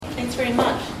very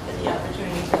much for the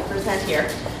opportunity to present here.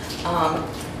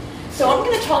 So I'm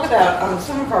going to talk about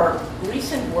some of our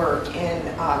recent work in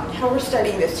how we're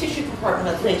studying this tissue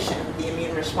compartmentalization of the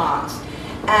immune response.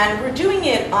 And we're doing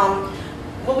it,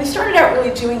 well, we started out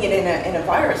really doing it in a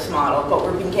virus model, but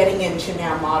we've been getting into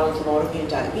now models of autoimmune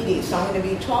diabetes. So I'm going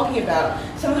to be talking about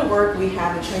some of the work we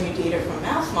have and showing you data from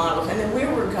mouse models, and then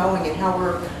where we're going and how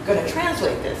we're going to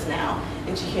translate this now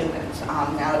into humans,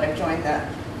 now that I've joined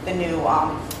the new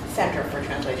Center for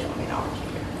Translational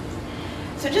Immunology here.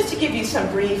 So just to give you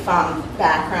some brief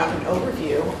background and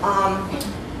overview,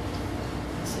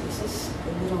 let's see, is this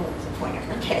the middle of the pointer?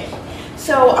 Okay.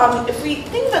 So if we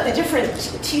think about the different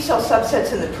T-cell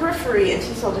subsets in the periphery and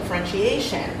T-cell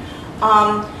differentiation,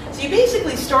 so you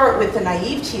basically start with the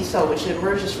naive T-cell, which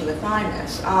emerges from the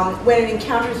thymus. When it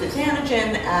encounters its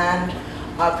antigen and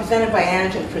presented by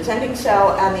antigen-presenting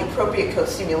cell and the appropriate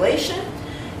co-stimulation,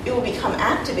 it will become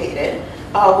activated,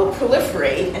 will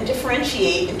proliferate, and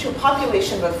differentiate into a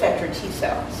population of effector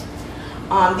T-cells.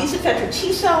 These effector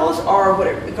T-cells are what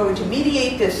are going to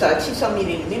mediate this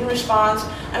T-cell-mediated immune response.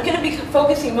 I'm going to be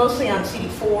focusing mostly on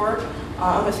CD4,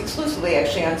 almost exclusively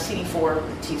actually on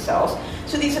CD4 T-cells.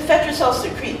 So these effector cells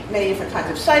secrete many different kinds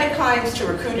of cytokines to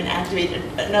recruit and activate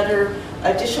another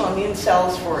additional immune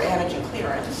cells for antigen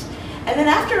clearance. And then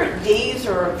after days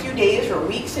or a few days or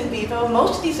weeks in vivo,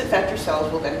 most of these effector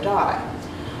cells will then die.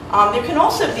 There can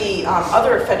also be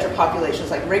other effector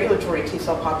populations like regulatory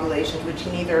T-cell populations, which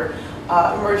can either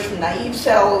emerge from naive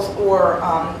cells or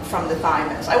from the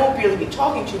thymus. I won't really be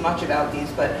talking too much about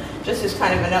these, but just as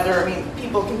kind of another, I mean,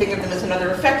 people can think of them as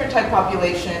another effector type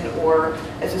population or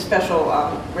as a special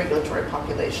regulatory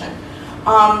population.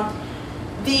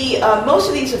 Most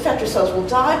of these effector cells will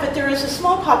die, but there is a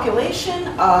small population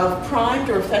of primed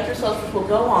or effector cells which will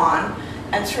go on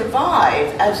and survive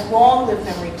as long-lived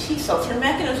memory T cells through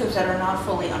mechanisms that are not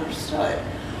fully understood.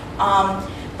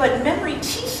 But memory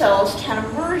T cells can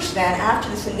emerge then after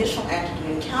this initial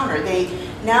antigen encounter. They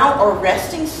now are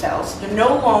resting cells. They're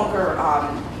no longer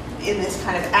in this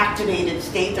kind of activated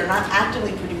state. They're not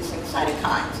actively producing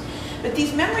cytokines. But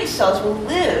these memory cells will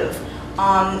live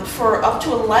for up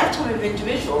to a lifetime of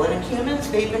individual. And in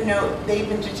humans, they've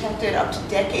been detected up to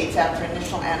decades after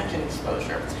initial antigen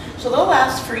exposure. So they'll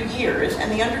last for years,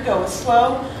 and they undergo a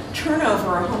slow turnover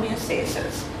or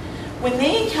homeostasis. When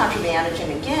they encounter the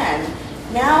antigen again,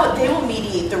 now they will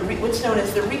mediate what's known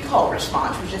as the recall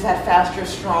response, which is that faster,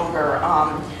 stronger,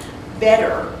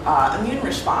 better immune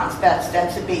response.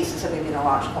 That's the basis of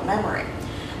immunological memory.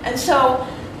 And so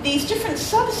these different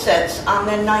subsets,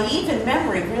 the naive and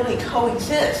memory, really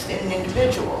coexist in an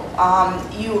individual.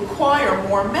 You acquire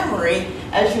more memory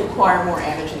as you acquire more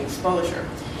antigen exposure.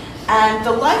 And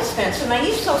the lifespan, so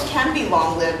naive cells can be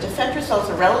long-lived. Effector cells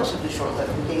are relatively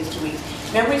short-lived, from days to weeks.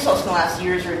 Memory cells can last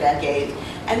years or decades.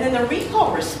 And then the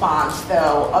recall response,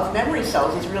 though, of memory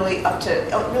cells is really up to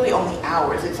really only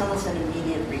hours. It's almost an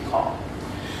immediate recall.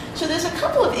 So there's a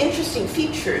couple of interesting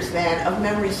features, then, of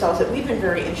memory cells that we've been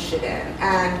very interested in.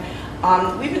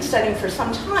 And we've been studying for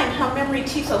some time how memory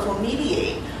T cells will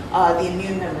mediate the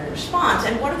immune memory response,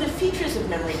 and what are the features of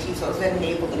memory T cells that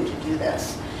enable them to do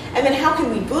this. And then how can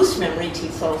we boost memory T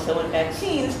cells, so in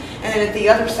vaccines, and then at the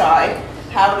other side,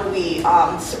 how do we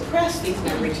suppress these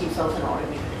memory T cells in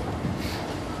autoimmunity?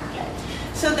 Okay.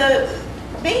 So the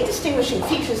main distinguishing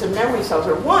features of memory cells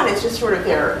are, one, is just sort of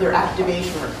their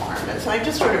activation requirements. And I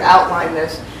just sort of outlined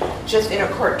this just in a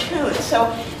cartoon. So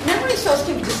memory cells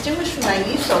can be distinguished from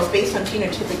naive cells based on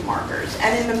phenotypic markers.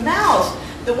 And in the mouse,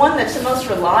 the one that's the most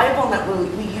reliable and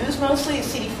that we use mostly is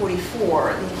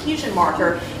CD44, the adhesion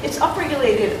marker. It's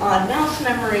upregulated on mouse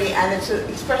memory, and it's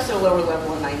expressed at a lower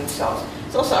level in naive cells.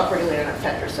 It's also upregulated on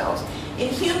effector cells. In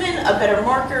human, a better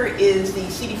marker is the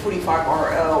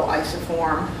CD45RO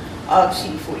isoform of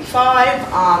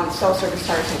CD45, cell surface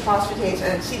tyrosine phosphatase,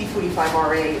 and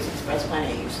CD45RA is expressed by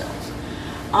naive cells.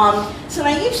 So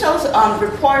naive cells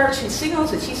require two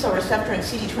signals, a T-cell receptor and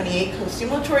CD28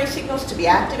 co-stimulatory signals, to be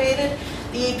activated.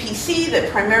 The APC that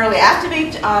primarily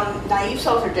activate naive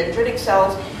cells are dendritic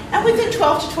cells, and within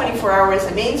 12 to 24 hours,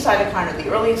 the main cytokine, or the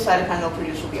earliest cytokine they'll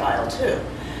produce, will be IL-2.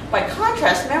 By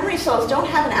contrast, memory cells don't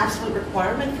have an absolute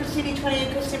requirement for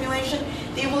CD28 co-stimulation.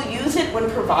 They will use it when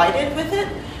provided with it,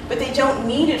 but they don't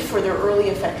need it for their early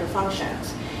effector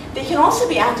functions. They can also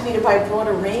be activated by a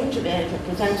broader range of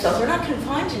antigen-presenting cells. They're not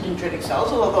confined to dendritic cells,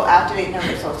 although they'll activate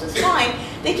memory cells just fine.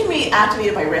 They can be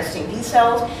activated by resting B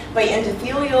cells, by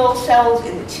endothelial cells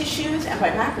in the tissues, and by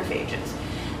macrophages.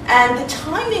 And the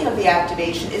timing of the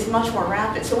activation is much more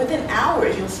rapid. So within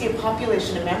hours, you'll see a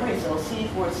population of memory cells,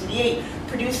 CD4, CD8,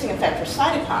 producing effector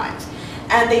cytokines.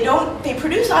 And they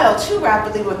produce IL-2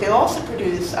 rapidly, but they also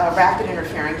produce rapid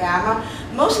interferon gamma.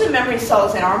 Most of the memory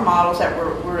cells in our models that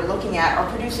we're looking at are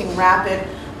producing rapid,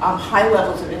 high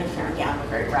levels of interferon gamma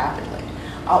very rapidly.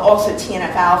 Also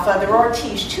TNF-alpha. There are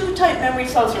Th2 type memory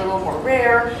cells that are a little more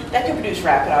rare that can produce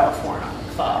rapid IL-4 and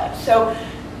IL-5. So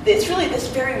it's really this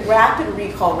very rapid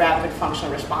recall, rapid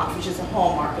functional response, which is a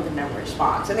hallmark of the memory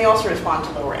response. And they also respond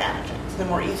to lower antigens. They're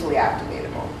more easily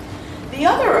activatable. The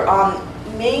other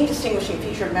main distinguishing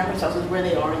feature of memory cells is where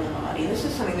they are in the body. And this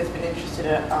is something that's been interested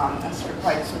us for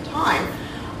quite some time.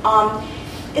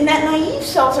 In that naive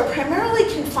cells are primarily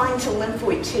confined to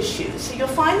lymphoid tissues. So you'll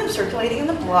find them circulating in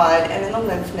the blood and in the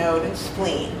lymph node and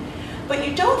spleen. But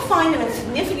you don't find them in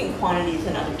significant quantities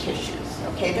in other tissues.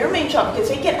 Okay, their main job, because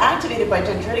they get activated by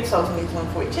dendritic cells in these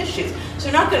lymphoid tissues,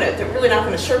 so they're really not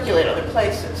going to circulate other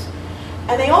places.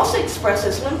 And they also express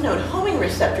this lymph node homing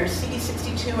receptor,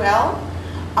 CD62L,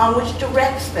 which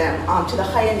directs them to the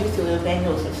high endothelial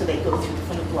granules, so they go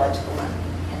from the blood to the lymph.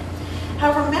 Okay.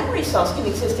 However, memory cells can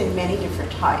exist in many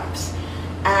different types.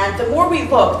 And the more we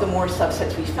look, the more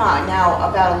subsets we find. Now,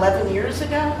 about 11 years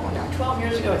ago, or now 12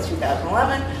 years ago, it's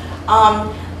 2011,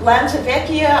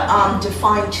 Lanzavecchia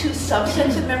defined two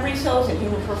subsets of memory cells in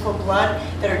human peripheral blood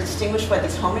that are distinguished by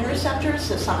these homing receptors.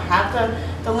 So some have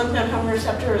the lymph node homing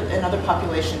receptor, another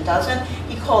population doesn't.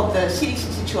 He called the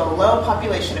CD62L low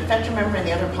population effector memory and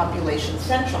the other population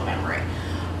central memory.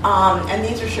 And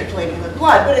these are circulating in the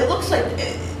blood. But it looks like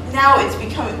now it's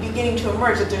beginning to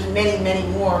emerge that there's many, many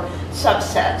more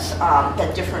subsets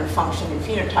that differ in function and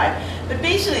phenotype. But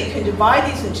basically, you can divide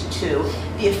these into two.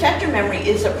 The effector memory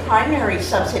is a primary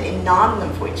subset in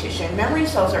non-lymphoid tissue. And memory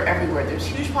cells are everywhere. There's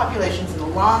huge populations in the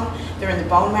lung, they're in the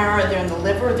bone marrow, they're in the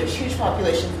liver, there's huge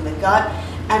populations in the gut,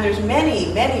 and there's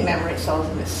many, many memory cells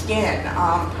in the skin,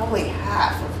 probably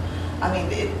half of.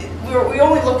 We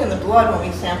only look in the blood when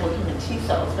we sample human T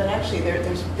cells, but actually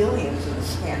there's billions in the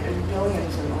skin, there's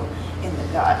billions in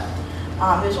the gut.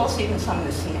 There's also even some in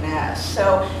the CNS.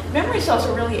 So memory cells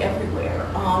are really everywhere.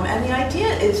 And the idea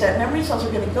is that memory cells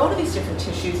are going to go to these different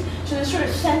tissues, so there's sort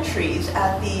of sentries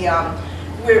at the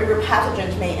where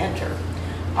pathogens may enter.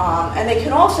 And they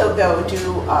can also, though,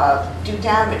 do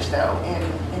damage, though,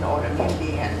 in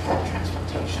autoimmunity and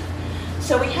transplantation.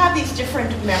 So we have these different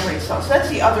memory cells. So that's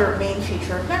the other main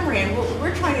feature of memory. And what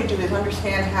we're trying to do is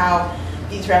understand how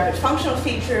these rapid functional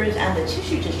features and the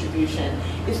tissue distribution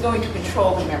is going to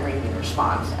control the memory immune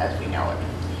response as we know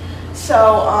it.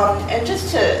 So, and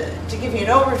just to give you an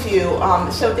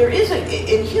overview, so there is,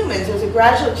 in humans, there's a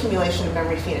gradual accumulation of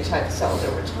memory phenotype cells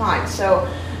over time. So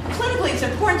clinically, it's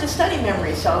important to study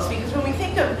memory cells because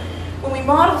when we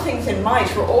model things in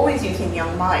mice, we're always using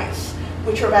young mice,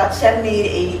 which are about 70 to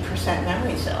 80%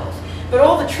 memory cells. But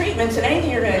all the treatments and anything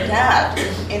you're going to adapt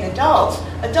in adults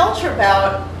are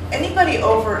about, anybody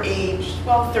over age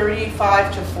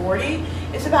 35 to 40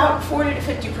 is about 40 to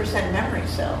 50% memory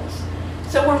cells.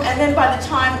 So and then by the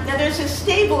time, now there's a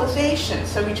stabilization,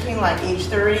 so between like age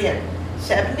 30 and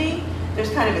 70, there's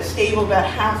kind of a stable about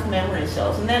half memory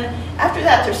cells. And then after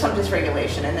that, there's some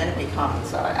dysregulation, and then it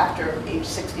becomes, after age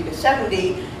 60 to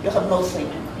 70, you'll have mostly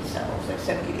memory cells, like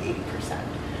 70 to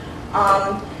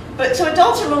 80%. But so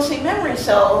adults are mostly memory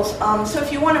cells, so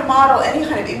if you want to model any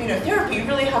kind of immunotherapy, you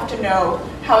really have to know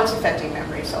how it's affecting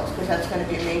memory cells, because that's going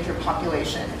to be a major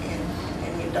population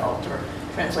in the adult or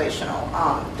translational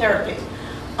therapy.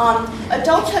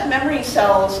 Adults have memory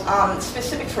cells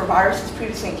specific for viruses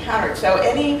previously encountered. So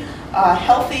any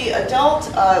healthy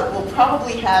adult will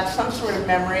probably have some sort of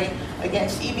memory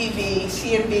against EBV,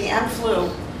 CMV, and flu.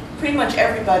 Pretty much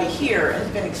everybody here has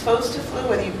been exposed to flu,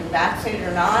 whether you've been vaccinated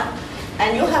or not.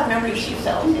 And you'll have memory T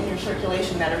cells in your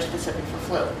circulation that are specific for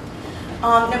flu.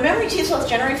 Now, memory T cells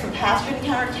generated from pathogen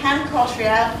encounter can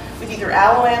cross-react with either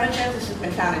alloantigens, this has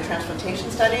been found in transplantation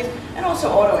studies, and also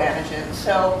autoantigens.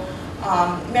 So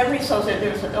memory cells,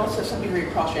 there's also some degree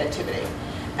of cross-reactivity.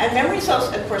 And memory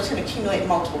cells, of course, can accumulate in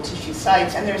multiple tissue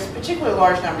sites, and there's particularly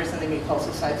large numbers in the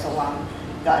mucosal sites, the lung,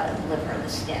 gut, and the liver, and the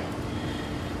skin.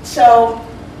 So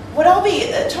what I'll be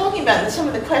talking about, and some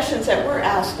of the questions that we're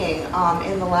asking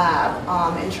in the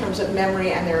lab in terms of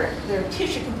memory and their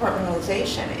tissue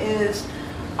compartmentalization is,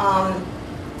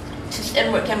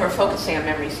 and again we're focusing on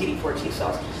memory CD4 T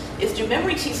cells, is do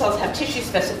memory T cells have tissue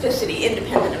specificity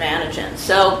independent of antigens?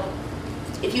 So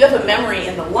if you have a memory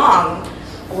in the lung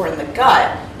or in the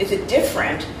gut, is it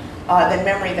different than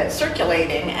memory that's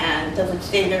circulating, and does it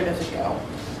stay there, does it go?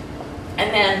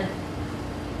 And then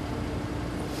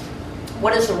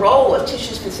what is the role of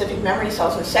tissue-specific memory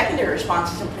cells in secondary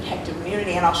responses and protective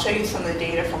immunity? And I'll show you some of the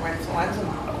data from our influenza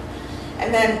model.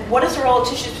 And then what is the role of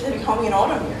tissue-specific homing and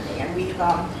autoimmunity? And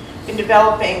been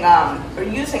developing or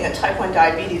using a type 1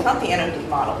 diabetes, not the NOD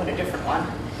model, but a different one,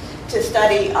 to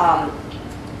study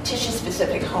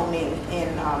tissue-specific homing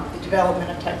in the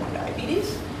development of type 1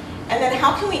 diabetes. And then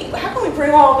how can we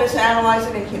bring all of this and analyze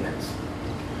it in humans?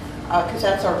 Because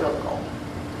that's our real goal.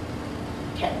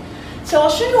 Okay. So I'll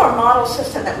show you our model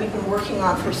system that we've been working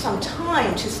on for some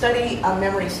time to study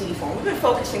memory CD4. We've been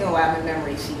focusing in the lab on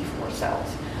memory CD4 cells.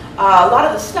 A lot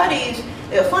of the studies,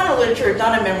 the final literature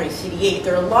done on memory CD8,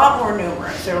 they're a lot more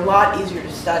numerous. They're a lot easier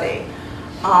to study.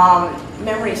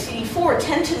 Memory CD4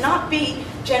 tend to not be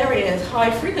generated in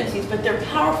high frequencies, but they're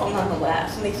powerful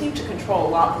nonetheless, and they seem to control a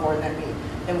lot more than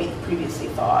we previously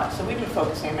thought. So we've been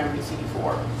focusing on memory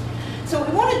CD4. So what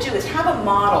we want to do is have a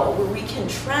model where we can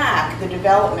track the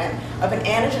development of an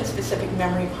antigen-specific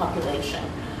memory population.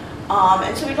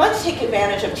 And so we'd like to take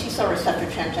advantage of T-cell receptor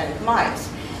transgenic mice.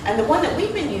 And the one that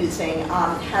we've been using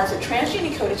has a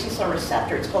transgene-encoded T-cell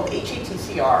receptor. It's called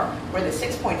HATCR, or the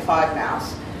 6.5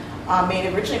 mouse, made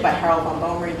originally by Harold von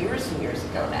Boehmer years and years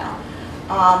ago now.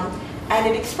 And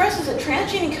it expresses a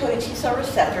transgene-encoded T-cell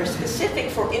receptor specific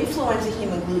for influenza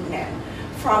hemagglutinin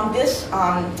from this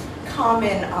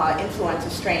common influenza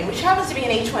strain, which happens to be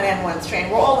an H1N1 strain.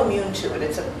 We're all immune to it.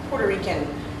 It's a Puerto Rican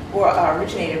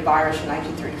originated virus from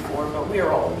 1934, but we're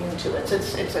all immune to it. So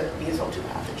it's a BSL-2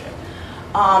 pathogen.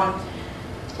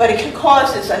 But it can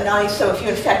cause so if you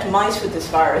infect mice with this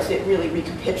virus, it really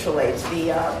recapitulates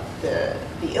the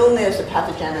illness, the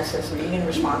pathogenesis, and the immune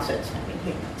responses in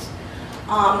humans.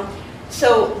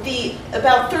 So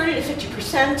about 30 to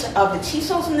 50% of the T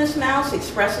cells in this mouse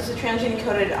expresses a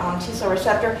transgene-encoded T cell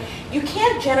receptor. You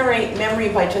can't generate memory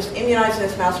by just immunizing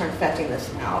this mouse or infecting this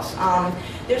mouse.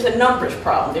 There's a numbers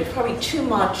problem. There's probably too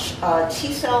much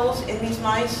T cells in these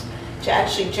mice to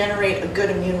actually generate a good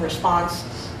immune response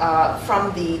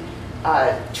from the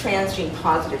transgene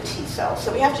positive T cells.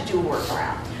 So we have to do a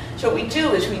workaround. So what we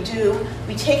do is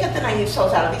we take up the naive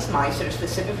cells out of these mice that are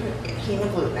specific for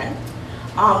hemagglutinin.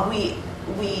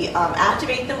 We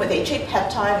activate them with HA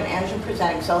peptide and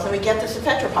antigen-presenting cells, and we get this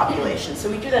effector population. So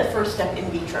we do that first step in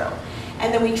vitro.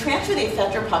 And then we transfer the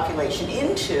effector population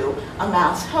into a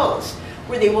mouse host,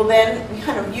 where they will then, we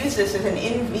kind of use this as an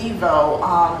in vivo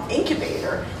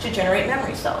incubator to generate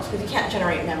memory cells, because you can't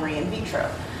generate memory in vitro.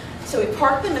 So we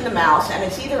park them in the mouse, and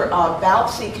it's either a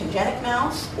BALC congenic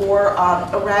mouse or a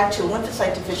RAG2,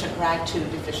 lymphocyte deficient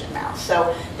RAG2 deficient mouse.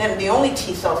 So then the only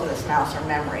T cells in this mouse are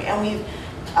memory.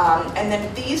 And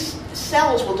then these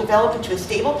cells will develop into a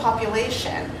stable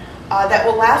population that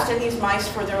will last in these mice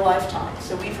for their lifetime.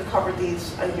 So we've recovered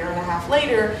these a year and a half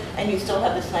later, and you still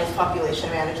have this nice population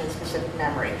of antigen-specific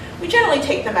memory. We generally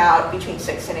take them out between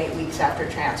 6 and 8 weeks after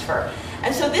transfer.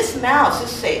 And so this mouse,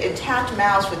 this intact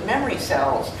mouse with memory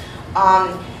cells,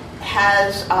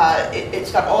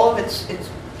 it's got all of its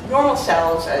normal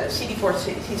cells,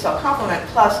 CD4 T cell complement,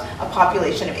 plus a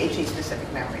population of HA-specific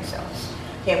memory cells.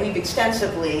 Okay, and we've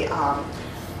extensively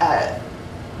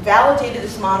validated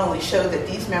this model. We show that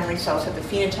these memory cells have the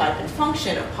phenotype and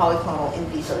function of polyclonal in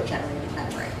vivo generated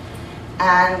memory.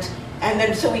 And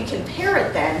then so we compare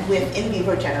it then with in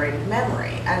vivo generated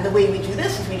memory. And the way we do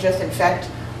this is we just infect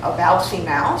a BALC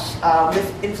mouse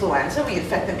with influenza. We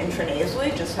infect them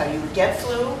intranasally, just how you would get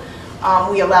flu.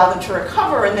 We allow them to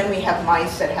recover, and then we have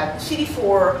mice that have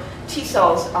CD4 T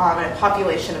cells, and a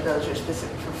population of those are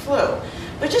specific for flu.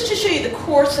 But just to show you the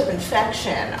course of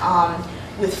infection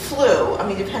with flu, I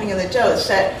mean, depending on the dose,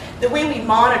 that the way we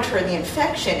monitor the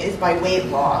infection is by weight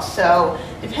loss. So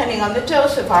depending on the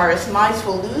dose of virus, mice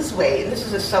will lose weight, and this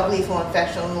is a sublethal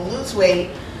infection, and will lose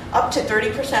weight up to 30%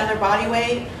 of their body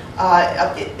weight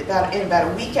in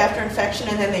about a week after infection,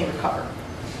 and then they recover.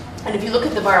 And if you look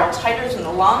at the viral titers in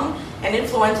the lung, and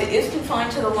influenza is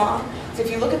confined to the lung, so if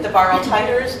you look at the viral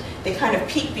titers, they kind of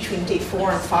peak between day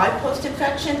 4 and 5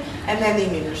 post-infection, and then the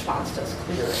immune response does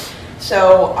clear.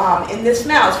 So in this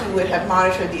mouse, we would have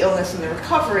monitored the illness and the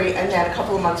recovery, and then a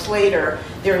couple of months later,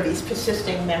 there are these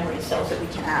persisting memory cells that we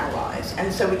can analyze.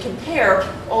 And so we compare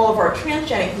all of our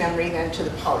transgenic memory then to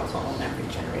the polyclonal memory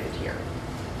generated here.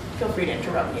 Feel free to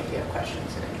interrupt me if you have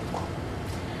questions at any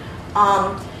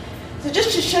point. So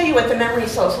just to show you what the memory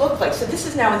cells look like, so this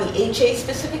is now in the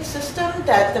HA-specific system,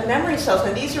 that the memory cells,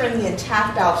 now these are in the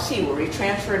intact BALC, where we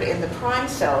transferred in the prime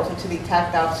cells into the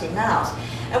intact BALC mouse.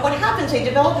 And what happens, they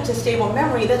develop into stable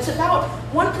memory that's about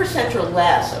 1% or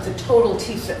less of the total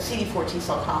CD4 T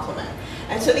cell complement.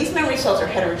 And so these memory cells are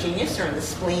heterogeneous. They're in the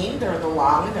spleen, they're in the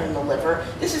lung, they're in the liver.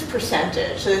 This is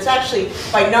percentage. So it's actually,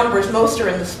 by numbers, most are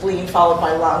in the spleen, followed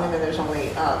by lung, and then there's only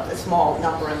a small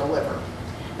number in the liver.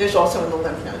 There's also in the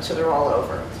lymph nodes, so they're all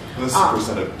over. This is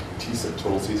percent of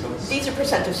total T cells? These are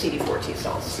percent of CD4 T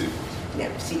cells. CD4.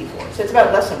 CD4. So it's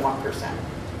about less than 1%.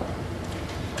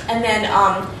 And then,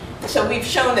 so we've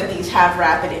shown that these have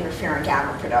rapid interferon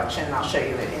gamma production, and I'll show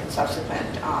you it in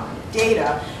subsequent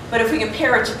data. But if we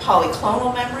compare it to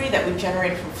polyclonal memory that we've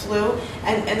generated from flu,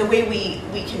 and the way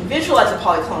we can visualize a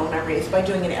polyclonal memory is by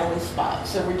doing an LE spot.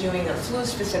 So we're doing a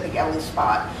flu-specific LE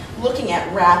spot, looking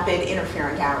at rapid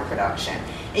interferon gamma production.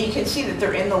 And you can see that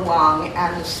they're in the lung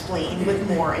and the spleen, with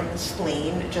more in the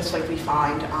spleen, just like we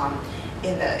find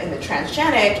in the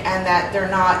transgenic, and that they're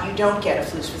not, you don't get a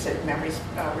flu-specific memory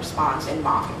response in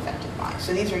mock-infected mice.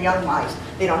 So these are young mice.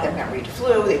 They don't have memory to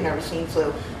flu. They've never seen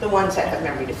flu. The ones that have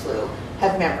memory to flu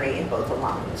have memory in both the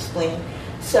lung and the spleen.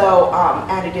 So,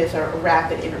 and it is a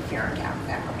rapid interferon gamma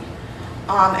memory.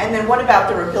 And then what about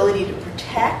their ability to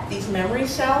protect these memory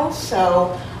cells?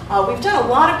 So we've done a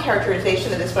lot of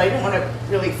characterization of this, but I didn't want to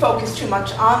really focus too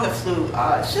much on the flu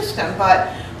system.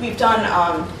 But we've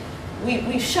done,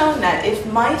 we've shown that if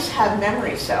mice have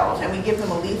memory cells and we give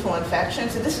them a lethal infection,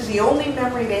 so this is the only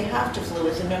memory they have to flu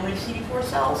is the memory CD4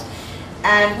 cells,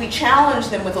 and we challenge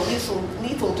them with a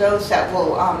lethal dose that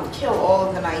will kill all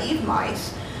of the naive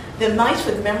mice, the mice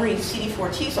with memory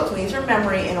CD4 T cells, and these are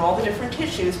memory in all the different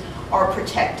tissues, are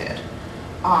protected.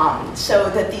 So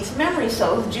that these memory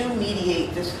cells do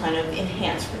mediate this kind of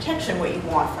enhanced protection, what you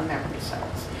want from memory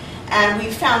cells. And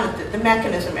we've found that the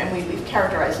mechanism, and we've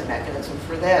characterized the mechanism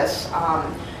for this,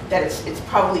 that it's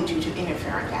probably due to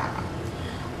interferon gamma.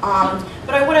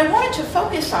 But what I wanted to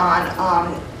focus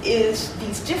on is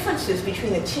these differences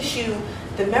between the tissue,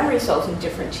 the memory cells in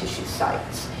different tissue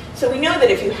sites. So we know that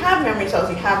if you have memory cells,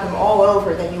 you have them all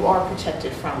over, then you are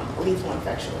protected from lethal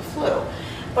infection with flu.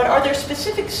 But are there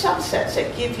specific subsets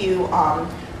that give you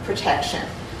protection?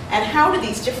 And how do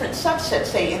these different subsets,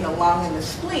 say in the lung and the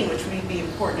spleen, which would be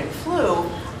important in flu,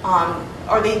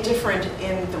 are they different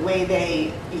in the way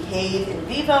they behave in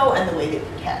vivo and the way they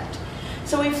protect?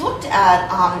 So we've looked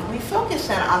at, we focused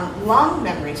then on lung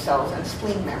memory cells and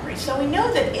spleen memory. So we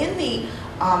know that in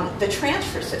the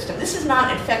transfer system, this is not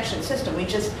an infection system. We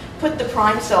just put the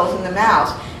prime cells in the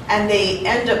mouse, and they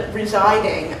end up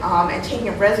residing and taking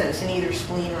up residence in either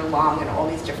spleen or lung and all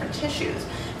these different tissues.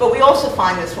 But we also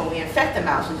find this when we infect the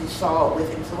mouse, as you saw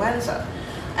with influenza.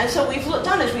 And so we've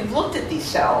done is we've looked at these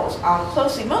cells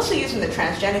closely, mostly using the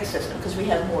transgenic system because we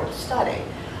have more to study.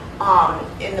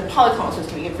 In the polyclonal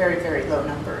system, we get very, very low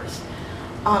numbers.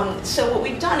 So what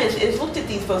we've done is looked at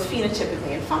these both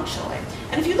phenotypically and functionally.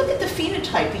 And if you look at the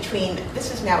phenotype between,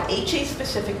 this is now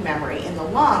HA-specific memory in the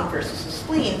lung versus the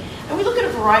spleen, and we look at a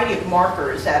variety of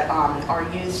markers that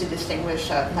are used to distinguish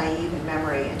naive and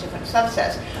memory in different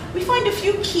subsets, we find a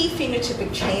few key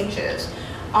phenotypic changes.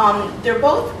 They're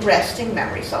both resting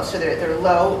memory cells, so they're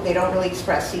low, they don't really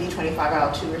express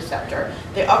CD25-IL2 receptor.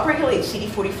 They upregulate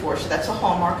CD44, so that's a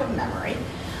hallmark of memory.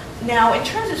 Now, in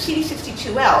terms of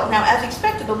CD62L, now as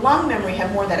expected, the lung memory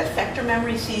have more of that effector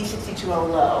memory, CD62L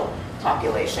low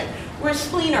population, whereas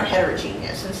spleen are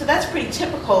heterogeneous. And so that's pretty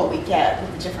typical we get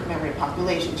with the different memory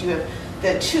populations. You have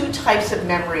the two types of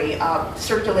memory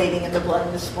circulating in the blood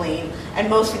and the spleen, and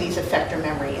most of these effector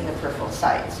memory in the peripheral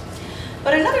sites.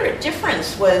 But another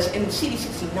difference was in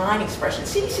CD69 expression.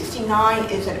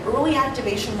 CD69 is an early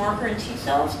activation marker in T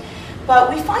cells,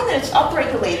 but we find that it's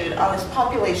upregulated on this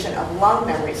population of lung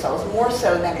memory cells more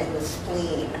so than in the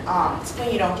spleen.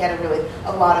 Spleen, you don't get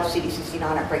a lot of CD69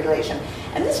 upregulation.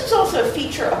 And this is also a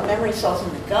feature of memory cells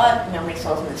in the gut, memory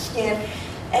cells in the skin.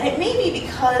 And it may be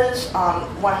because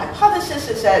one hypothesis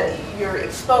is that you're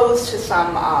exposed to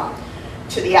some,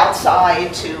 to the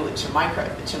outside, to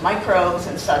microbes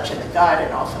and such in the gut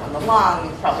and also in the lung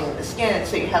and probably in the skin. And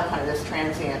so you have kind of this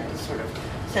transient sort of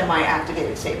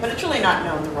semi-activated state, but it's really not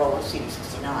known the role of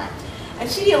CD69. And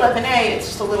CD11A, it's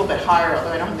just a little bit higher,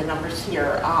 although I don't have the numbers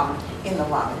here, in the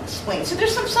lung and the spleen. So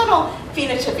there's some subtle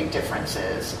phenotypic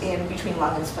differences in between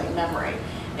lung and spleen memory.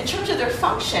 In terms of their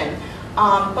function,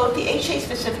 both the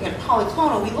HA-specific and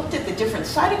polyclonal, we looked at the different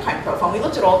cytokine profile. We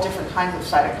looked at all different kinds of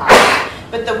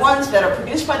cytokines, but the ones that are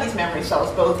produced by these memory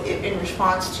cells, both in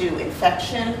response to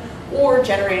infection or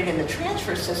generated in the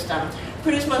transfer system,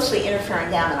 produce mostly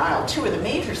interferon gamma and IL-2 are the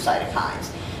major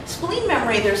cytokines. Spleen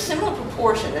memory, there's similar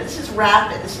proportion. This is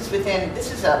rapid. This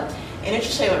is an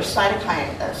intracellular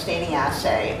cytokine staining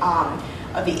assay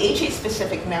of the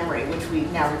HA-specific memory, which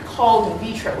we've now recalled in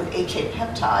vitro with HA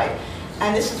peptide,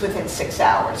 and this is within 6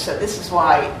 hours. So this is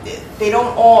why they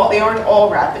aren't all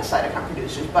rapid cytokine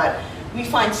producers, but we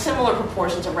find similar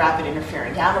proportions of rapid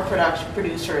interferon gamma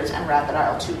producers and rapid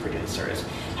IL-2 producers.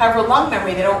 However, lung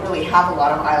memory, they don't really have a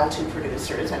lot of IL-2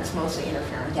 producers, and it's mostly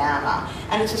interferon gamma.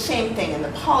 And it's the same thing in the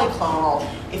polyclonal.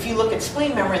 If you look at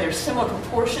spleen memory, there's similar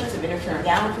proportions of interferon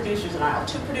gamma producers and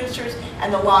IL-2 producers,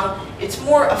 and the lung, it's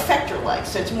more effector-like,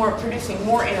 so it's more producing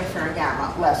more interferon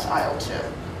gamma, less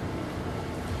IL-2.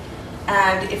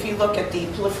 And if you look at the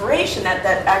proliferation, that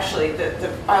actually the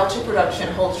IL-2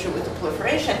 production holds true with the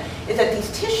proliferation, is that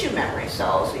these tissue memory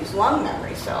cells, these lung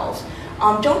memory cells,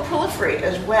 don't proliferate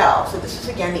as well. So this is,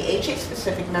 again, the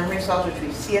HA-specific memory cells, which we've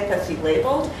CFSE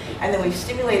labeled, and then we've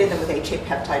stimulated them with HA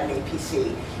peptide and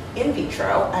APC in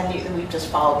vitro, and we've just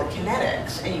followed the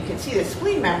kinetics. And you can see the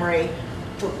spleen memory,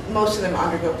 most of them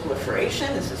undergo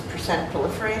proliferation. This is percent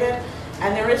proliferated.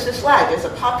 And there is this lag. There's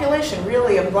a population,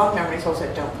 really, of lung memory cells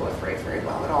that don't proliferate very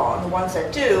well at all. And the ones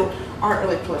that do aren't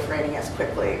really proliferating as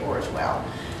quickly or as well.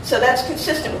 So that's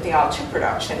consistent with the IL-2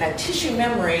 production. That tissue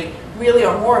memory really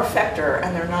are more effector,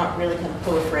 and they're not really going to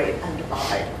proliferate and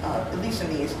divide, at least in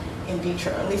these in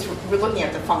vitro. At least we're looking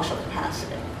at the functional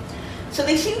capacity. So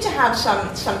they seem to have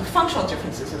some functional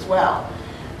differences as well.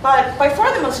 But by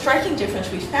far the most striking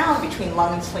difference we found between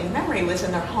lung and spleen memory was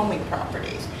in their homing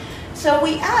properties. So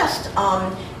we asked,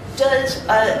 does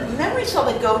a memory cell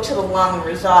that go to the lung and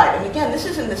reside, and again, this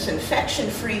is in this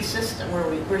infection-free system where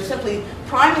we're simply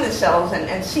priming the cells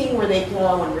and seeing where they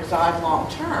go and reside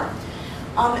long-term,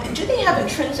 do they have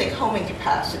intrinsic homing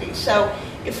capacity? So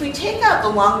if we take out the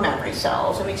lung memory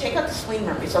cells and we take out the spleen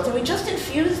memory cells and we just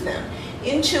infuse them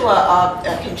into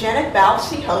a congenic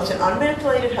BALC host, an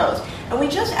unmanipulated host, and we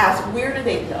just ask, where do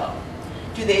they go?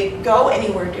 Do they go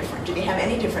anywhere different? Do they have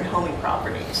any different homing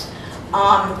properties?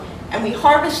 And we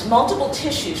harvest multiple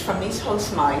tissues from these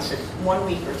host mice 1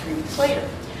 week or 3 weeks later.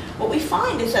 What we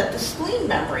find is that the spleen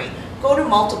memory go to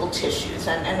multiple tissues,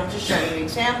 and I'm just showing you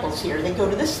examples here. They go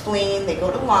to the spleen, they go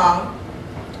to lung,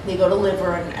 they go to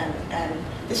liver, and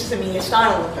this is a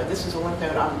mediastinal lymph node. This is a lymph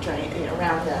node on the drain,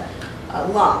 around the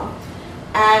lung.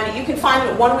 And you can find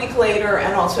it 1 week later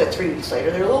and also at 3 weeks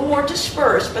later. They're a little more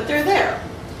dispersed, but they're there.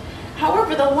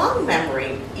 However, the lung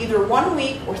memory, either 1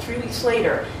 week or 3 weeks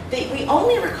later, we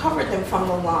only recovered them from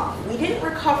the lung. We didn't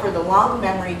recover the lung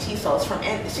memory T cells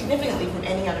significantly from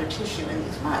any other tissue in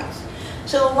these mice.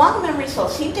 So the lung memory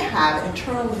cells seem to have an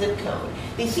internal zip code.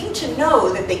 They seem to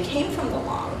know that they came from the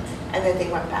lung and then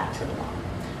they went back to the lung.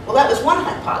 Well, that was one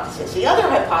hypothesis. The other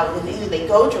hypothesis is either they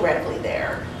go directly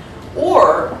there,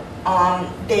 or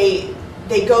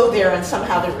they go there and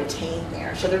somehow they're retained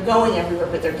there. So they're going everywhere,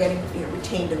 but they're getting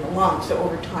retained in the lung. So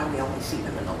over time, we only see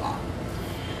them in the lung.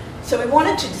 So we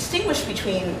wanted to distinguish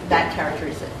between that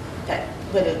characteristic,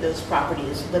 whether those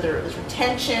properties, whether it was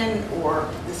retention or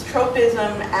this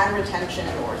tropism and retention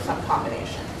or some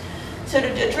combination. So to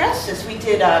address this, we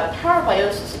did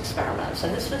parabiosis experiments,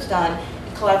 and this was done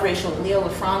in collaboration with Leo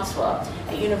Lefrancois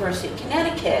at University of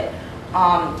Connecticut,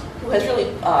 who has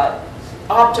really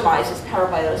optimized this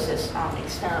parabiosis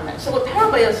experiment. So what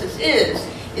parabiosis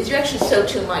is you actually sew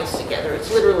two mice together.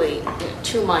 It's literally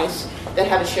two mice that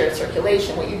have a shared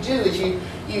circulation. What you do is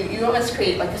you almost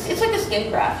create like this, it's like a skin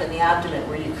graft in the abdomen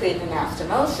where you create an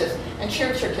anastomosis and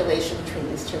shared circulation between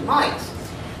these two mice.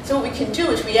 So what we can do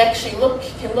is we actually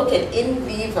can look at in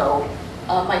vivo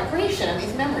migration of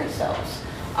these memory cells.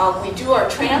 We do our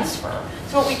transfer.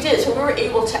 So what we did, so we were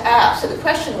able to ask, so the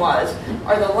question was,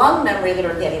 are the lung memory that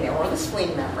are getting there, or the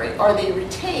spleen memory, are they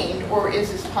retained, or is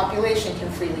this population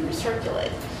can freely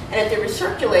recirculate? And if they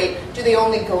recirculate, do they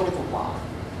only go to the lung?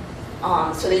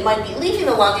 So they might be leaving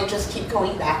the lung and just keep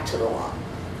going back to the lung.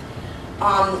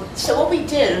 So what we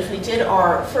did is we did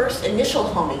our first initial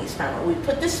homing experiment. We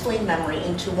put the spleen memory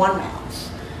into one mouse,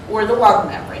 or the lung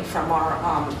memory from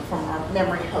our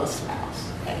memory host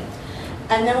mouse. Okay?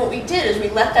 And then what we did is we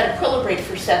let that equilibrate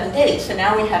for 7 days. So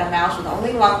now we had a mouse with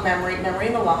only lung memory in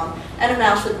the lung, and a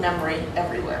mouse with memory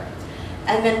everywhere.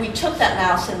 And then we took that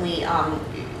mouse and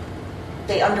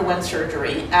they underwent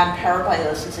surgery and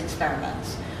parabiosis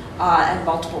experiments and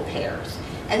multiple pairs.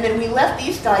 And then we left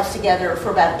these guys together for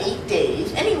about 8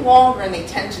 days. Any longer, and they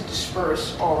tend to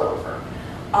disperse all over.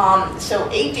 So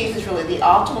 8 days is really the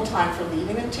optimal time for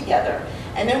leaving them together.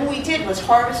 And then what we did was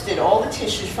harvested all the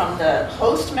tissues from the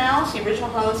host mouse, the original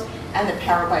host, and the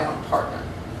parabiome partner.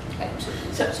 Okay.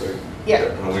 Sorry.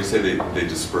 Yeah. When we say they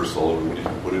disperse all over,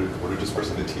 what are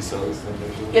dispersing the T cells then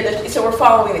usually? Yeah. So we're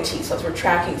following the T cells. We're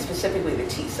tracking specifically the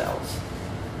T cells,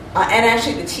 and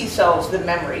actually the T cells, the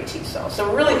memory T cells. So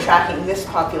we're really tracking this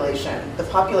population, the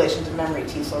populations of memory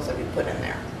T cells that we put in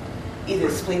there, either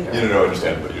spleen or. No, I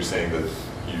understand. But you're saying that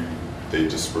they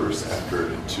disperse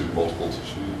after into multiple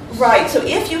tissues? Right, so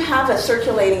if you have a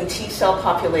circulating T cell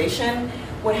population,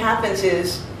 what happens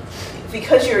is,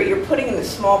 because you're putting in the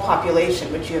small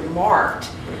population, which you have marked,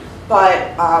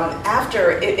 But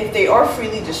if they are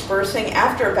freely dispersing,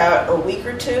 after about a week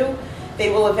or two, they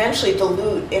will eventually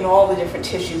dilute in all the different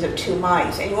tissues of 2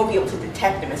 mice, and you won't be able to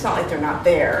detect them. It's not like they're not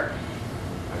there.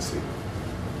 I see.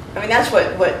 I mean, that's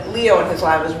what Leo in his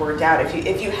lab has worked out.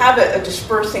 If you have a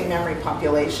dispersing memory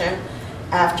population,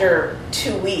 after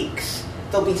 2 weeks,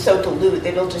 they'll be so dilute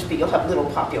that you'll have little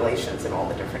populations in all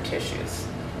the different tissues.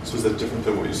 So is that different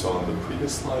than what you saw on the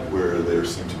previous slide, where there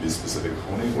seemed to be specific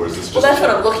honing, or is this just? Well, that's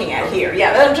what I'm looking at here.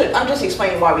 Yeah, I'm just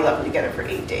explaining why we left them together for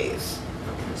 8 days.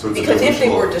 Okay. So it's because if they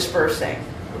were dispersing,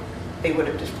 they would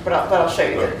have but I'll show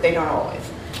you that they don't always.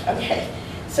 Okay,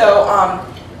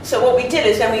 so what we did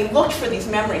is then we looked for these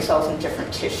memory cells in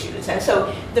different tissues, and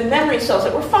so the memory cells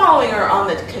that we're following are on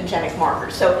the congenic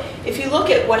markers. So if you look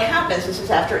at what happens, this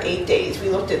is after 8 days. We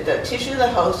looked at the tissue of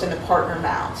the host and the partner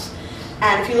mouse.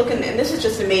 And if you look and this is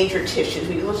just the major tissues,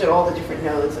 we looked at all the different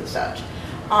nodes and such.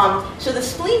 So the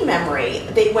spleen memory,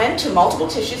 they went to multiple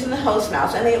tissues in the host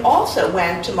mouse, and they also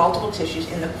went to multiple tissues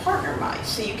in the partner mice.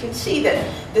 So you can see that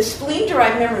the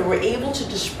spleen-derived memory were able to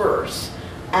disperse,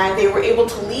 and they were able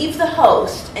to leave the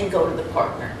host and go to the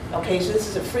partner. Okay, so this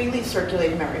is a freely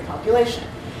circulating memory population.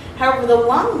 However, the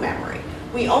lung memory,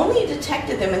 we only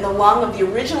detected them in the lung of the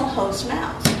original host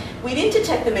mouse. We didn't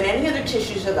detect them in any other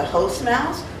tissues of the host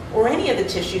mouse or any of the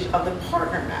tissues of the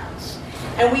partner mouse.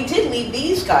 And we did leave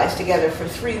these guys together for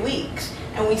 3 weeks,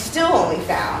 and we still only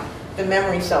found the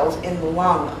memory cells in the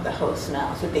lung of the host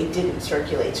mouse that they didn't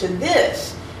circulate. So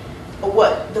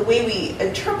the way we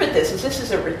interpret this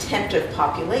is a retentive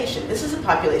population. This is a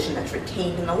population that's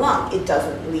retained in the lung. It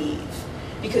doesn't leave,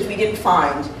 because we didn't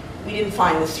find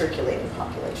the circulating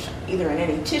population, either in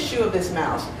any tissue of this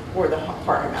mouse or the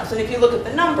partner mouse. And if you look at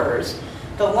the numbers,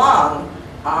 the lung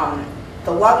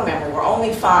memory were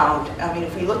only found,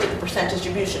 if we look at the percent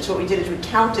distribution, so what we did is we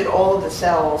counted all of the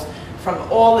cells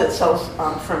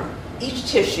from each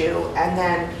tissue and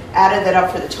then added that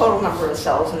up for the total number of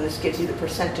cells, and this gives you the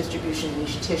percent distribution in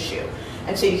each tissue.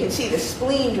 And so you can see the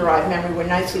spleen-derived memory were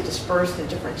nicely dispersed in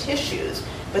different tissues,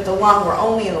 but the lung were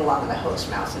only in the lung of the host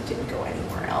mouse and didn't go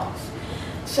anywhere else.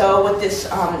 So what this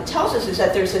tells us is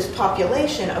that there's this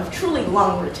population of truly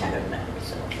lung-retentive memory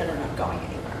cells that are not going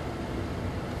anywhere.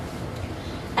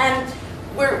 And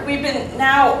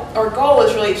our goal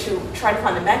is really to try to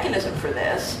find the mechanism for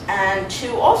this and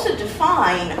to also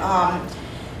define,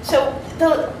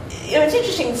 it's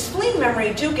interesting, spleen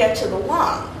memory do get to the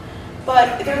lung,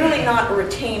 but they're really not a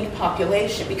retained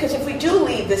population, because if we do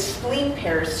leave the spleen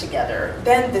pairs together,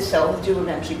 then the cells do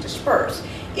eventually disperse.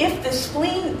 If the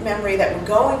spleen memory that were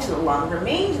going to the lung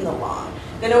remained in the lung,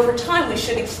 then over time we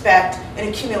should expect an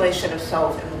accumulation of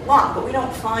cells in the lung, but we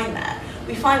don't find that.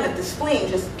 We find that the spleen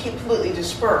just completely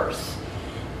disperse.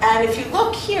 And if you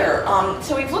look here,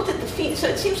 so we've looked at so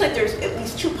it seems like there's at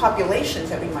least 2 populations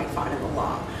that we might find in the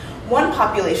lung. One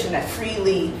population that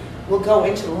freely will go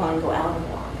into the lung and go out of the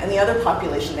lung, and the other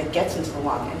population that gets into the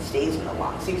lung and stays in the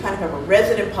lung. So you kind of have a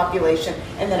resident population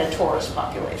and then a tourist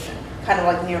population, kind of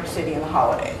like New York City in the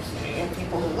holidays. You have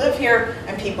people who live here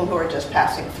and people who are just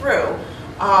passing through.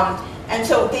 And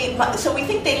so we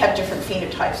think they have different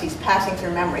phenotypes, these passing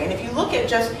through memory. And if you look at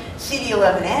just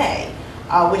CD11A,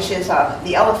 which is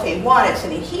the LFA1, it's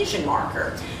an adhesion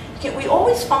marker. We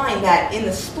always find that in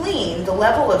the spleen, the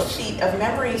level of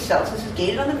memory cells, this is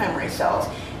gated on the memory cells,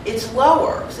 it's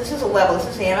lower. So this is the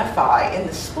MFI in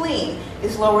the spleen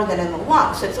is lower than in the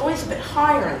lung. So it's always a bit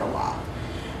higher in the lung.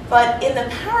 But in the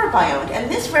parabiome, and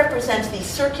this represents the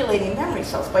circulating memory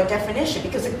cells by definition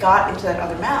because it got into that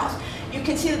other mouse, you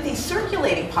can see that the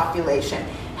circulating population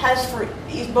has, for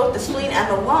both the spleen and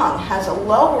the lung, has a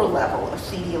lower level of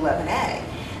CD11A.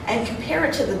 And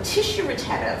compared to the tissue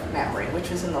retentive memory, which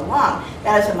was in the lung,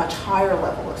 that has a much higher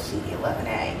level of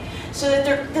CD11A. So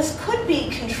that this could be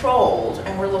controlled,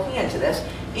 and we're looking into this,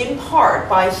 in part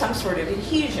by some sort of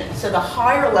adhesion. So the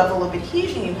higher level of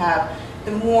adhesion you have,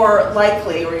 the more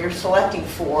likely, or you're selecting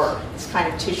for, this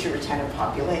kind of tissue retentive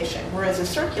population, whereas the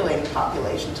circulating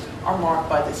populations are marked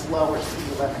by this lower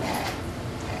CD11A.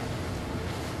 Okay.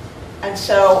 And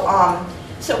so,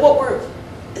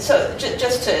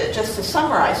 just to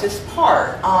summarize this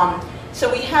part, so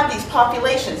we have these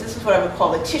populations. This is what I would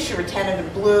call the tissue retentive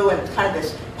in blue, and kind of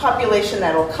this population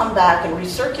that will come back and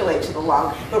recirculate to the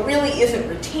lung, but really isn't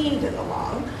retained in the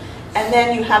lung. And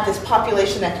then you have this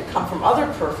population that could come from other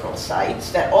peripheral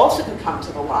sites that also could come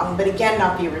to the lung, but again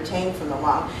not be retained from the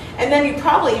lung. And then you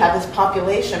probably have this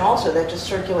population also that just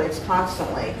circulates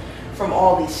constantly from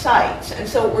all these sites. And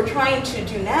so what we're trying to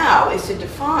do now is to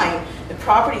define the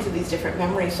properties of these different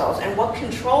memory cells and what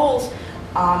controls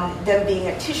them being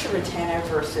a tissue retentive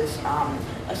versus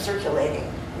a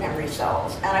circulating memory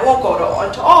cells. And I won't go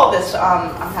into all this.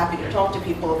 I'm happy to talk to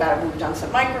people about it. We've done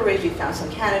some microarrays. We've found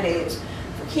some candidates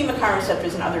for chemokine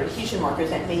receptors and other adhesion markers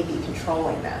that may be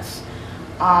controlling this.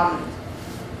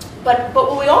 But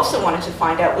what we also wanted to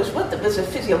find out was what was the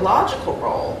physiological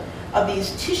role of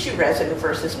these tissue resident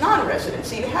versus non-resident.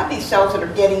 So you have these cells that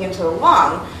are getting into the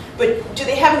lung, but do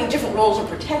they have any different roles of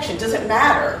protection? Does it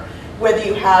matter whether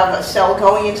you have a cell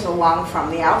going into the lung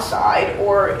from the outside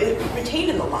or retained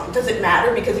in the lung? Does it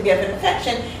matter because if you have an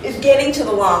infection, is getting to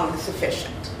the lung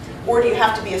sufficient? Or do you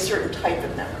have to be a certain type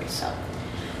of memory cell?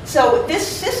 So this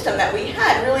system that we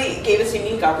had really gave us a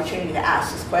unique opportunity to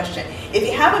ask this question. If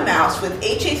you have a mouse with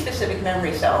HA-specific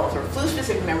memory cells or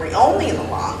flu-specific memory only in the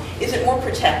lung, is it more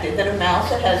protected than a mouse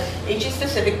that has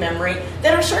HA-specific memory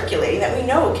that are circulating, that we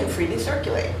know can freely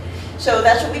circulate? So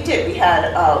that's what we did.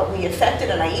 We infected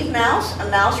a naive mouse, a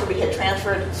mouse where we had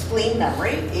transferred spleen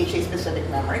memory, HA-specific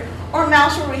memory, or a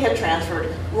mouse where we had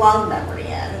transferred lung memory in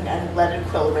and let it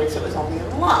equilibrate so it was only in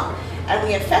the lung. And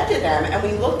we infected them, and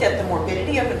we looked at the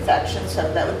morbidity of infection,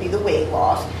 so that would be the weight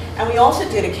loss. And we also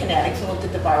did a kinetics and looked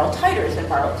at the viral titers and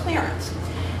viral clearance.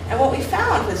 And what we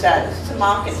found was that, this is a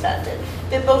mock infected,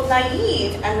 that both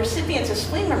naive and recipients of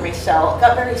spleen memory cell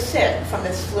got very sick from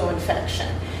this flu infection.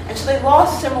 And so they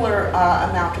lost similar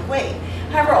amount of weight.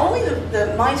 However, only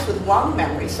the mice with lung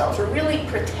memory cells were really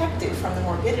protected from the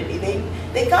morbidity.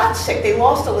 They got sick, they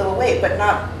lost a little weight, but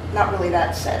not really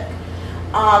that sick.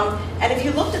 And if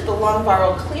you looked at the lung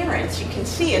viral clearance, you can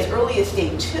see as early as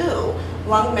day 2,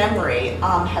 lung memory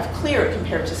have cleared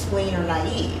compared to spleen or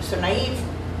naive. So naive,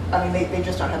 I mean, they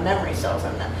just don't have memory cells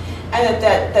in them. And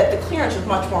that the clearance was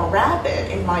much more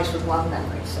rapid in mice with lung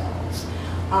memory cells.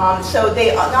 So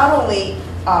they not only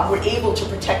were able to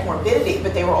protect morbidity,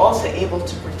 but they were also able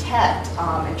to protect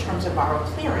in terms of viral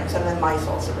clearance, and then mice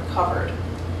also recovered.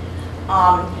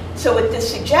 So what this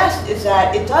suggests is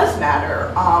that it does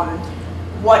matter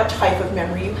what type of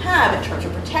memory you have in terms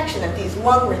of protection, that these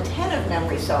lung retentive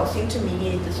memory cells seem to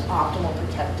mediate this optimal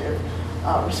protective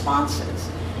responses.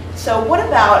 So what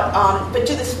about, but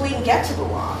do the spleen get to the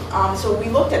lung? So we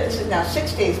looked at, this is now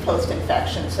 6 days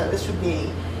post-infection, so this would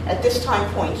be at this time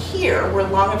point here, where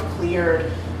lung have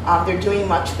cleared, they're doing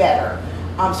much better.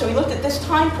 So we looked at this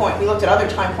time point, we looked at other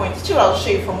time points too, I'll show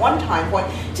you from one time point,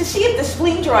 to see if the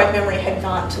spleen-derived memory had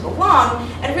gone to the lung,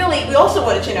 and really we also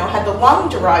wanted to know, had the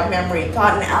lung-derived memory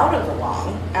gotten out of the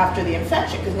lung after the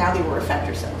infection, because now they were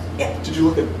effector cells. Yeah. Did you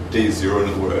look at day 0 in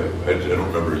a way? I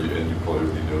don't remember, and you probably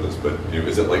already know this, but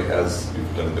is it like as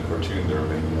you've done in the cartoon, there are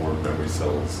many more memory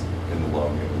cells in the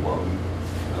lung and lung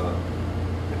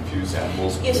infused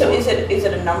animals? Yeah, so is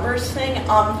it a numbers thing?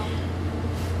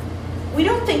 We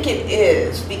don't think it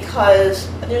is, because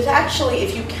there's actually,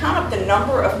 if you count up the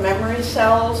number of memory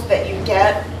cells that you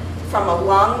get from a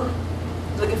lung,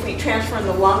 like if we transfer in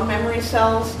the lung memory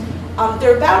cells,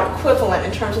 they're about equivalent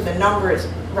in terms of the numbers,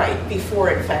 right,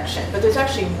 before infection. But there's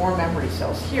actually more memory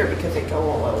cells here because they go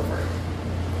all over.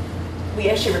 We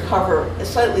actually recover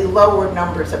slightly lower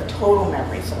numbers of total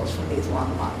memory cells from these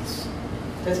lung mice.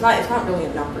 So it's not really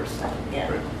a numbers thing, yeah.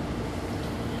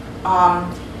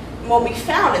 Right. What we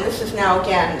found, and this is now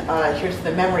again, here's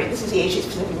the memory, this is the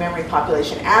HA-specific memory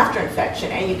population after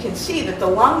infection, and you can see that the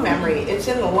lung memory, it's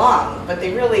in the lung, but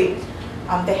they really,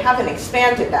 they haven't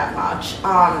expanded that much.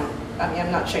 I mean,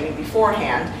 I'm not showing you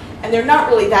beforehand, and they're not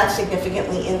really that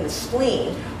significantly in the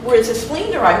spleen, whereas the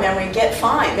spleen-derived memory get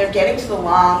fine. They're getting to the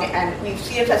lung, and we've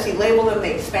CFSE labeled them,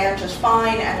 they expand just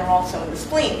fine, and they're also in the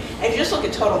spleen. And if you just look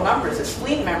at total numbers, the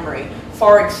spleen memory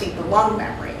far exceed the lung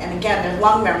memory. And again, their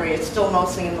lung memory is still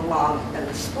mostly in the lung and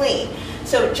the spleen.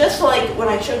 So just like when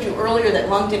I showed you earlier that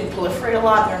lung didn't proliferate a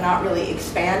lot, they're not really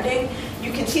expanding,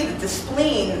 you can see that the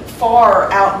spleen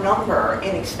far outnumber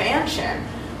in expansion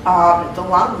the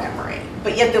lung memory,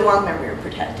 but yet the lung memory are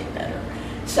protecting better.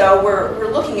 So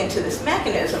we're looking into this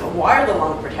mechanism of why are the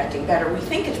lung protecting better. We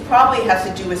think it probably has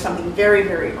to do with something very,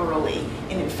 very early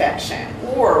in infection,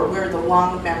 or where the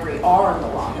lung memory are in the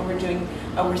lung.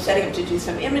 And we're setting up to do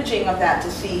some imaging of that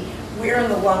to see where in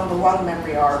the lung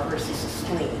memory are versus the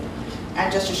spleen.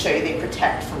 And just to show you, they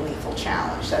protect from lethal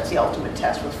challenge. That's the ultimate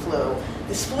test with flu.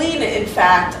 The spleen, in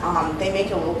fact, they make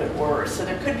it a little bit worse. So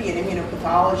there could be an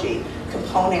immunopathology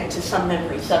component to some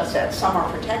memory subsets. Some are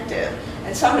protective,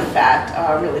 and some, in fact,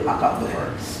 really muck up the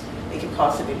works. They can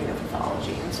cause some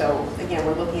immunopathology. And so, again,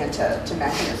 we're looking into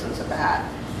mechanisms of that.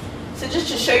 So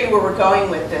just to show you where we're going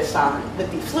with this,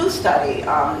 with the flu study,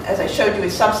 as I showed you, a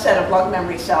subset of lung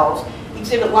memory cells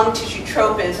exhibit lung tissue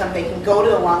tropism. They can go to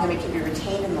the lung and they can be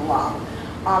retained in the lung.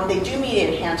 They do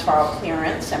mediate enhanced viral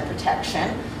clearance and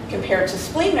protection compared to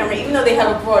spleen memory. Even though they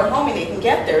have a broad homing, they can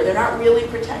get there, they're not really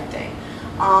protecting.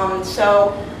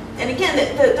 So And again,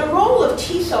 the role of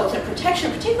T cells in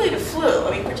protection, particularly to flu,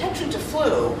 I mean, protection to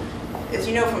flu, as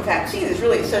you know from vaccines, is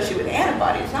really associated with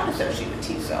antibodies, not associated with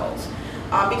T cells.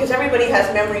 Because everybody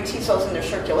has memory T cells in their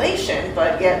circulation,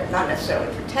 but yet not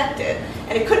necessarily protected.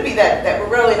 And it could be that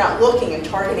we're really not looking and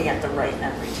targeting at the right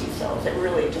memory T cells, that we're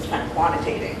really just kind of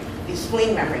quantitating these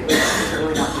spleen memory lesions are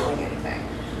really not doing anything.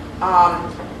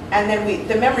 And then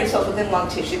the memory cells within lung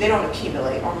tissue, they don't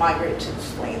accumulate or migrate to the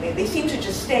spleen. They seem to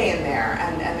just stay in there,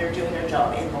 and they're doing their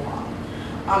job in the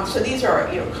lung. So these are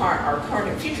our current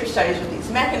and future studies with these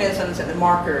mechanisms and the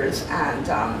markers,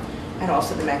 and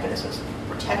also the mechanisms of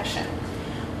protection.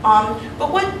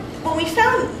 But when we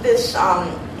found this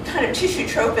kind of tissue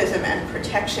tropism and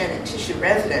protection and tissue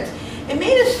residence, it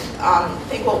made us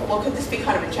think, well, could this be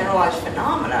kind of a generalized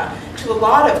phenomena to a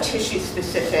lot of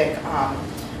tissue-specific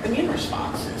immune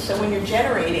responses? So when you're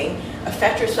generating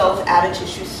effector cells at a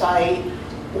tissue site,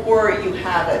 or you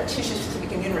have a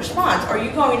tissue-specific immune response, are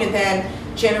you going to then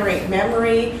generate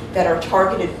memory that are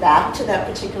targeted back to that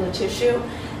particular tissue?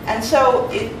 And so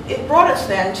it brought us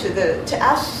then to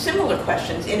ask similar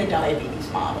questions in a diabetes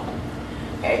model.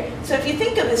 Okay? So if you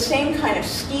think of the same kind of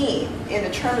scheme in the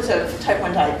terms of type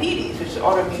 1 diabetes, which is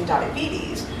autoimmune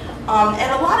diabetes,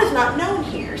 and a lot is not known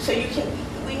here. So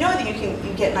we know that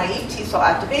you get naive T cell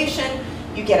activation,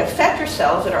 you get effector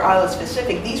cells that are islet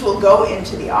specific. These will go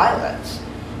into the islets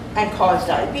and cause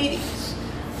diabetes.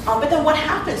 But then what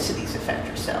happens to these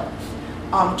effector cells?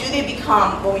 Do they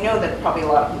become, well, we know that probably a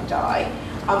lot of them die.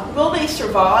 Will they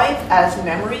survive as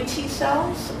memory T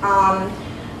cells?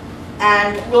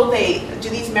 And do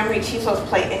these memory T cells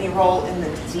play any role in the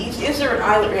disease? Is there an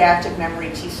islet reactive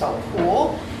memory T cell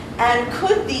pool? And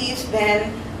could these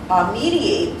then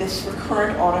mediate this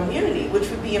recurrent autoimmunity, which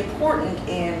would be important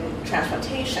in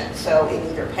transplantation, so in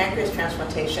either pancreas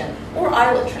transplantation or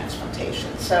islet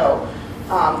transplantation, so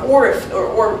or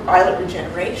islet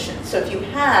regeneration. So if you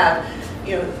have,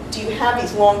 do you have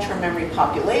these long-term memory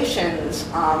populations,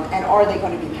 and are they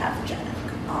going to be pathogenic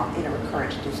in a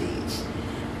recurrent disease?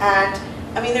 And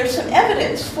I mean, there's some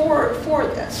evidence for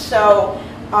this. So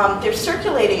they're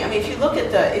circulating. I mean, if you look at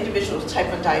the individuals with type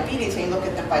 1 diabetes and you look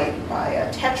at them by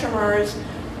tetramers,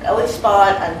 Ellie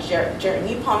Spot, and Jerry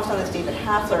Niepom's on this, David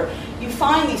Hafler, you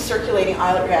find these circulating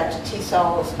islet reactive T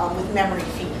cells with memory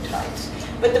phenotypes.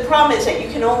 But the problem is that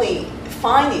you can only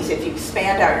find these if you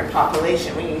expand out your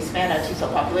population. When you expand out T cell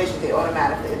populations, they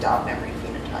automatically adopt memory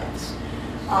phenotypes.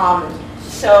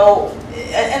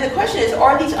 And the question is,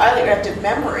 are these islet reactive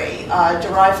memory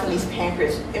derived from these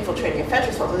pancreas infiltrating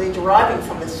effector cells? Are they deriving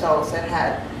from the cells that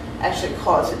had actually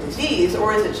caused the disease,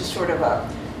 or is it just sort of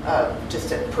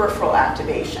just a peripheral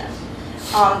activation?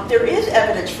 There is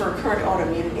evidence for recurrent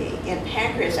autoimmunity in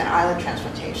pancreas and islet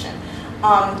transplantation.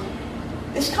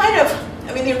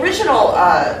 The original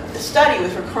study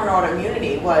with recurrent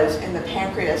autoimmunity was in the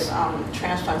pancreas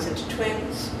transplants into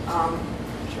twins. I'm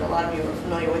sure a lot of you are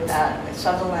familiar with that, with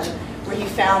Sutherland, where he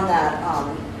found that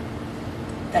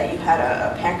that you had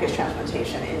a pancreas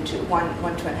transplantation into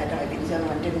one twin had diabetes, the other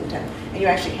one didn't, and you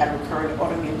actually had recurrent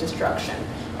autoimmune destruction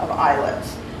of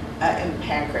islets in the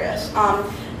pancreas.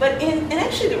 But in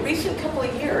actually the recent couple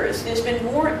of years, there's been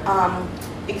more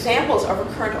examples of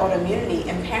recurrent autoimmunity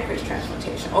in pancreas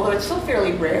transplantation, although it's still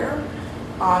fairly rare,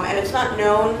 and it's not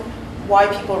known why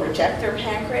people reject their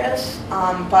pancreas,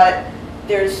 but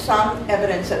there's some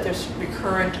evidence that there's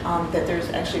recurrent, that there's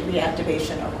actually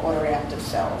reactivation of autoreactive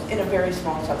cells in a very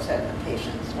small subset of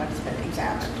patients when it's been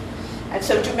examined. And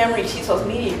so do memory T cells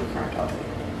mediate recurrent autoimmunity?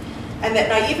 And that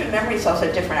naive and memory cells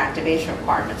have different activation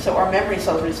requirements. So are memory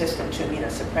cells resistant to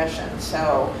immunosuppression?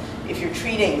 So if you're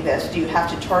treating this, do you have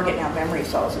to target now memory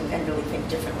cells and really think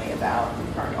differently about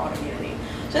recurrent autoimmunity?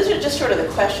 So those are just sort of the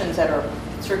questions that are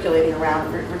circulating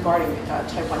around regarding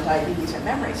type 1 diabetes and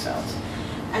memory cells.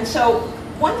 And so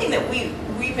one thing that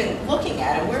we've been looking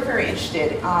at, and we're very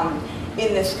interested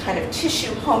in this kind of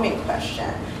tissue homing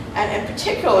question, and in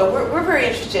particular, we're very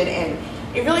interested in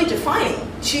really defining,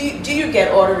 do you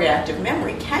get autoreactive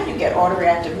memory? Can you get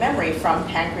autoreactive memory from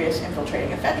pancreas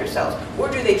infiltrating effector cells, or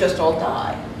do they just all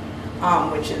die?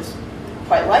 Which is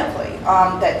quite likely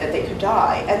that they could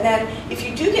die. And then if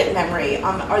you do get memory,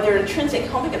 are there intrinsic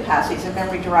homing capacities of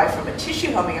memory derived from a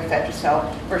tissue homing effector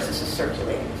cell versus a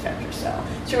circulating effector cell?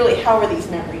 So really, how are these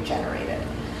memory generated?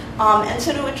 And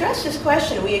so to address this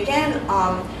question, we again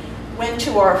went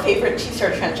to our favorite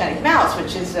T-cell transgenic mouse,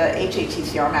 which is a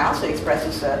HATCR mouse that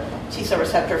expresses a T-cell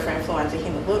receptor for influenza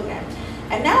hemagglutinin.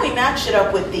 And now we matched it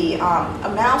up with a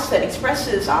mouse that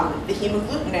expresses the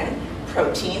hemagglutinin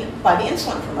protein by the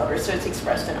insulin promoter, so it's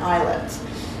expressed in islets.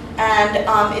 And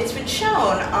it's been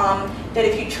shown that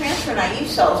if you transfer naive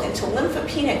cells into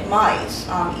lymphopenic mice,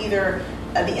 either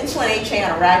the insulin HA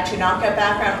on a RAG2 knockout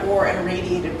background or an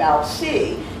irradiated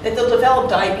BAL-C, that they'll develop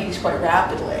diabetes quite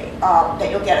rapidly,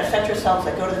 that you'll get effector cells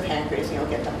that go to the pancreas and you'll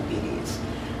get diabetes.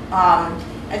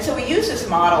 And so we use this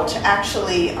model to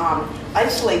actually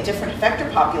isolate different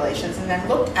effector populations and then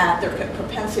look at their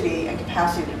propensity and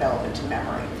capacity to develop into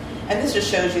memory. And this just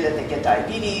shows you that they get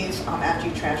diabetes after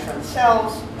you transfer the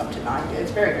cells up to 9 days.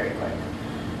 It's very, very quick.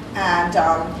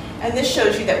 And this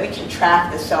shows you that we can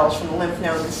track the cells from the lymph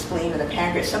node, the spleen, and the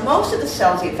pancreas. So most of the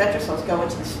cells, the effector cells, go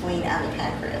into the spleen and the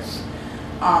pancreas.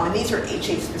 And these are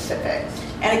HA specific.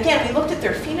 And again, we looked at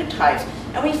their phenotypes,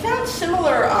 and we found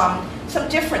similar, some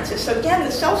differences. So again,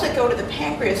 the cells that go to the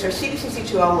pancreas are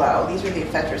CD62L low. These are the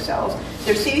effector cells.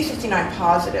 They're CD69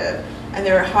 positive, and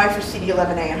they're high for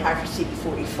CD11A and high for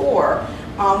CD44.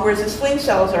 Whereas the spleen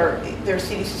cells they're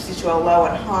CD62L low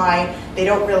and high. They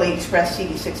don't really express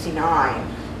CD69,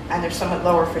 and they're somewhat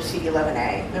lower for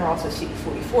CD11A. They're also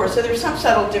CD44. So there's some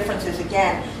subtle differences,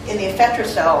 again, in the effector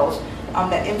cells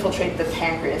that infiltrate the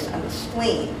pancreas and the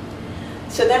spleen.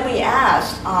 So then we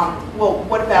asked, well,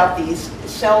 what about these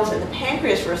cells in the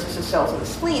pancreas versus the cells in the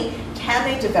spleen? Can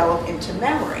they develop into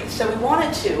memory? So we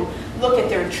wanted to look at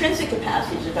their intrinsic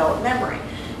capacity to develop memory.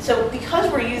 So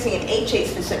because we're using an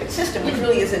HA-specific system, which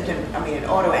really isn't an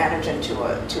autoantigen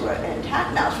to an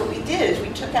intact mouse, what we did is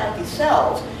we took out these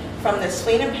cells from the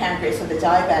spleen and pancreas of the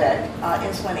diabetic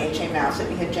insulin HA mouse that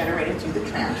we had generated through the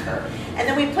transfer. And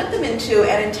then we put them into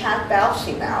an intact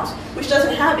BAL-C mouse, which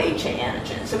doesn't have HA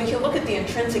antigen. So we can look at the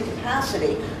intrinsic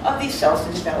capacity of these cells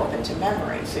to develop into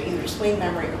memory, so either spleen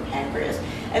memory or pancreas.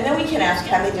 And then we can ask,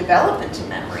 can they develop into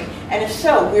memory? And if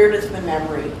so, where does the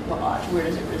memory lodge? Where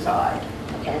does it reside?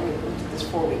 Okay, we looked at this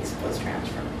 4 weeks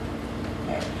post-transfer.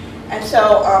 Okay. And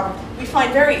so we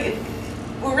find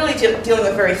we're really dealing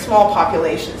with very small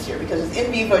populations here because it's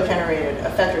in vivo generated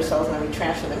effector cells and then we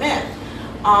transfer them in.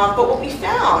 But what we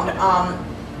found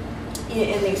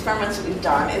in the experiments that we've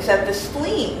done is that the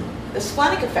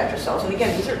splenic effector cells, and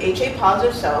again, these are HA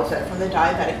positive cells that are from the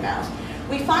diabetic mouse,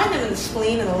 we find them in the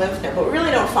spleen and the lymph node, but we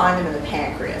really don't find them in the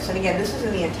pancreas. And again, this is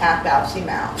in the intact BAL-C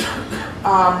mouse.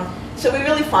 So we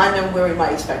really find them where we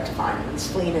might expect to find them, in the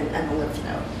spleen and the lymph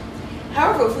node.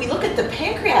 However, if we look at the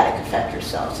pancreatic effector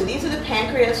cells, so these are the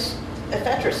pancreas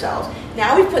effector cells,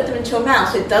 now we put them into a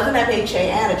mouse. It doesn't have HA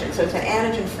antigen, so it's an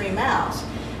antigen-free mouse.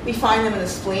 We find them in the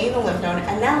spleen, the lymph node,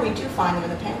 and now we do find them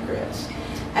in the pancreas.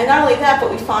 And not only that,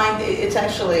 but we find it's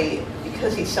actually,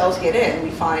 because these cells get in,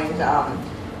 we find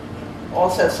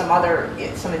also some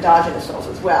endogenous cells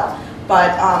as well.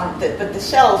 But the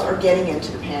cells are getting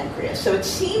into the pancreas. So it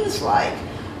seems like,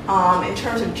 in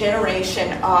terms of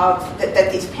generation of,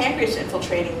 that these pancreas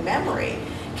infiltrating memory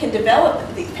can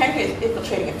develop, these pancreas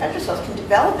infiltrating effector cells can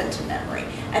develop into memory.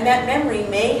 And that memory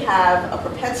may have a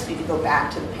propensity to go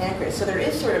back to the pancreas. So there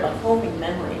is sort of a homing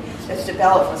memory that's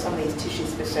developed from some of these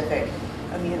tissue-specific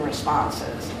immune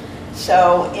responses.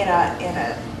 So in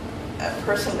a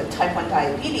person with type 1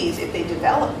 diabetes, if they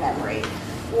develop memory,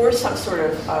 or some sort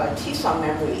of T-cell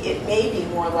memory, it may be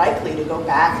more likely to go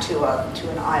back to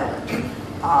an island.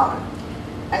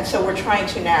 And so we're trying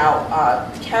to now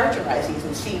characterize these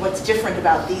and see what's different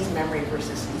about these memory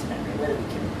versus these memory, whether we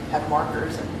can have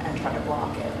markers and try to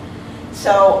block it.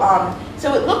 So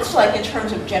it looks like in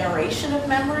terms of generation of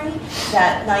memory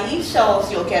that naive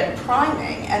cells you'll get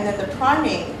priming, and then the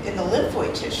priming in the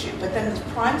lymphoid tissue, but then the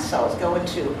primed cells go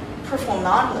into peripheral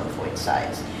non-lymphoid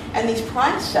sites. And these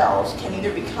primed cells can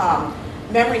either become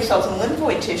memory cells in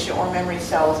lymphoid tissue or memory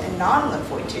cells in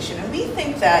non-lymphoid tissue. And we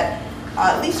think that,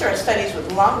 at least our studies with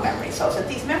lung memory cells, that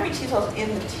these memory T cells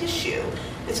in the tissue,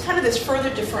 it's kind of this further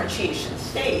differentiation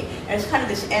state, and it's kind of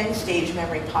this end-stage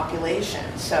memory population.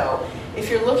 So if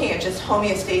you're looking at just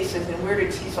homeostasis and where do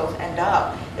T cells end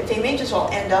up, that they may just all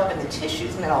end up in the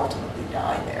tissues and then ultimately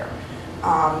die there.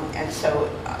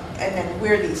 And then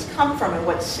where these come from and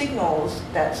what signals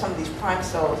that some of these prime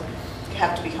cells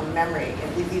have to become memory,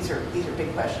 and these are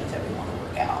big questions that we want to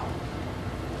work out.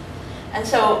 And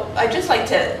so I'd just like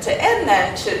to end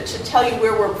then to tell you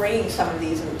where we're bringing some of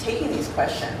these and taking these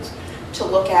questions to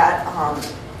look at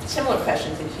similar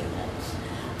questions in humans.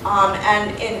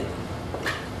 And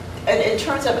in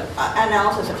terms of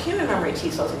analysis of human memory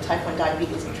T cells in type 1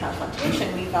 diabetes and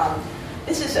transplantation,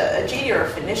 this is a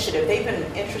JDRF initiative. They've been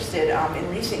interested in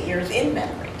recent years in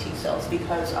memory T cells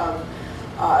because of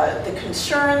the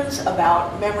concerns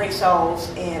about memory cells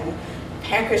in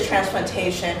pancreas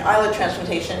transplantation, islet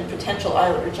transplantation, potential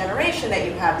islet regeneration, that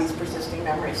you have these persisting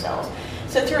memory cells.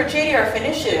 So through a JDRF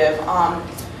initiative,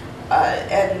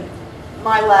 and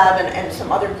my lab and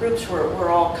some other groups were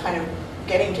all kind of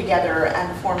getting together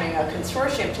and forming a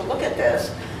consortium to look at this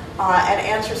and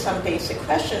answer some basic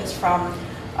questions from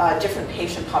different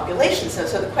patient populations.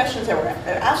 So the questions that we're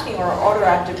asking are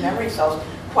autoreactive memory cells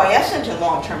quiescent in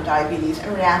long-term diabetes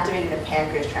and reactivated in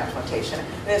pancreas transplantation.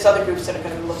 And there's other groups that are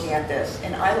going to be looking at this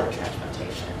in islet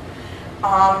transplantation.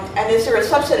 And is there a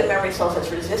subset of memory cells that's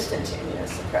resistant to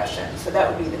immunosuppression? So that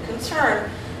would be the concern.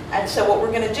 And so what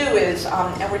we're going to do is,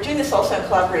 and we're doing this also in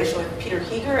collaboration with Peter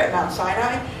Heeger at Mount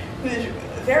Sinai, who's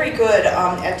very good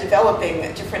at developing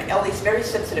different very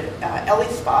sensitive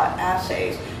ELISpot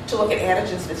assays to look at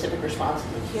antigen-specific responses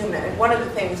in human. And one of the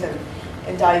things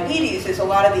in diabetes is a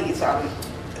lot of these,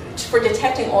 for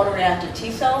detecting autoreactive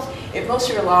T cells, it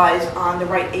mostly relies on the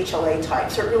right HLA type,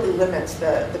 so it really limits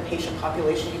the patient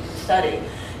population you can study.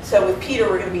 So with Peter,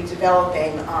 we're going to be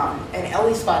developing an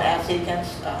ELISpot assay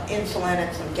against insulin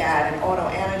and some GAD and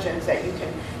autoantigens that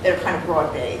are kind of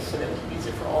broad-based, so that we can use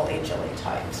it for all HLA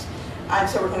types. And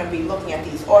so we're going to be looking at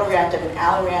these autoreactive and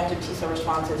alloreactive T cell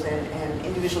responses in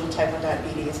individuals with type 1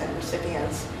 diabetes and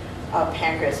recipients of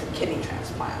pancreas and kidney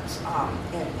transplants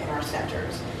in our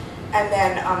centers. And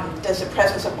then does the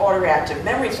presence of autoreactive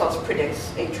memory cells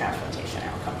predicts a transplantation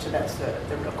outcome? So that's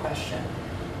the real question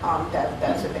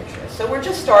that's of interest. So we're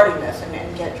just starting this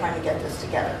and trying to get this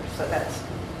together. So that's,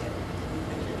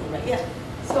 yeah.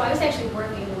 So I was actually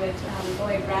working with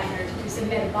Lloyd Ratner to do some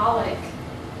metabolic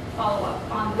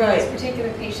follow-up on these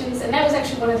particular patients, and that was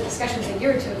actually one of the discussions a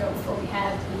year or two ago before we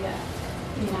had the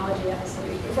immunology episode.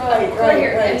 Right.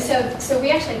 And so we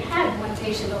actually had one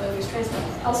patient, although he was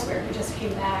transplanted elsewhere, who just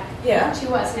came back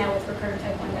to us now with recurrent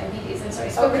type 1 diabetes. And so I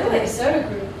spoke with the Minnesota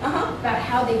group about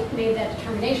how they made that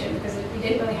determination, because we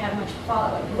didn't really have much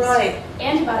follow-up. His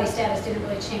antibody status didn't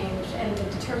really change, and the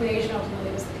determination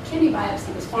ultimately was that the kidney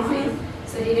biopsy was fine,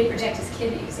 so he didn't reject his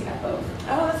kidney because he got both.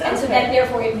 And so that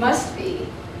therefore it must be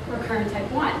recurrent type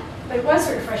 1. But it was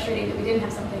sort of frustrating that we didn't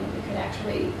have something that we could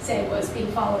actually say was being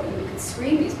followed, and we could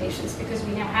screen these patients, because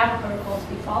we now have a protocol to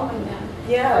be following them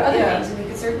for other things, and we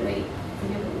could certainly, what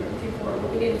we were looking for,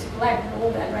 what we needed to collect, and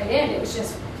roll that right in. It was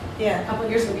just a couple of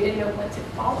years ago we didn't know what to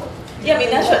follow. Yeah, I mean,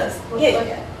 that's what to look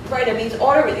at. Right, I mean,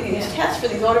 these tests for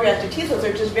these autoreactive T cells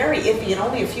are just very iffy, and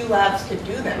only a few labs can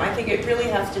do them. I think it really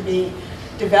has to be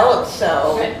developed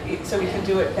so we can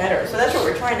do it better. So that's what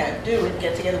we're trying to do, and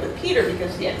get together with Peter,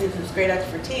 because he has this great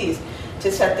expertise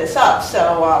to set this up.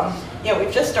 So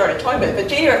we've just started talking about it,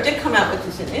 but JDRF did come out with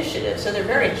this initiative, so they're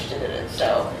very interested in it.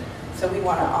 So we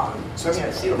want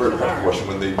to see what we can learn. Question: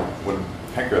 when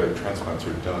pancreatic transplants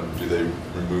are done, do they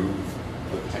remove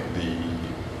the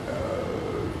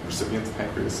recipient's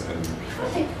pancreas and?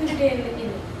 They put it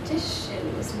in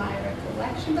addition, was my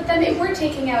recollection, but then they were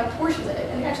taking out portions of it,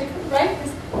 and actually, right?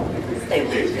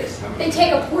 They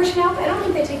take a portion out, but I don't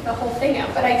think they take the whole thing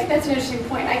out. But that's an interesting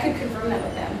point. I could confirm that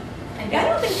with them. I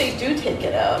don't think they do take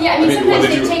it out. Yeah, I mean sometimes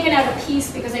they've taken out a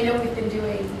piece, because I know we've been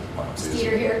doing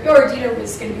Dieter here, or Dieter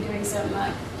was going to be doing some.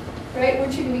 Right?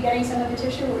 Weren't you going to be getting some of the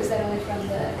tissue, or was that only from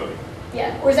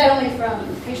or is that only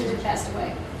from patients who passed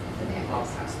away?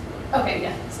 Okay,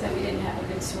 yeah. So then we didn't have a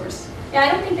good source. Yeah,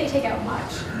 I don't think they take out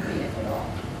much, if at all.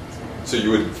 So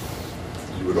you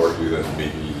would argue that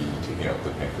maybe taking out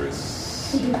the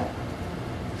pancreas,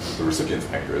 the recipient's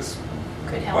pancreas,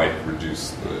 might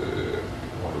reduce the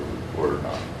or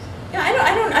not? Yeah,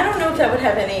 I don't know if that would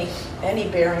have any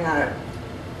bearing on it.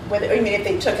 Whether, I mean, if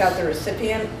they took out the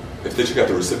recipient. If they took out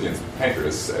the recipient's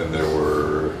pancreas, and there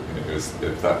were,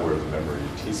 if that were the memory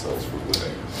T cells were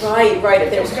living. Right. If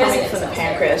they were coming from the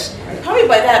pancreas. Probably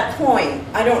by that point,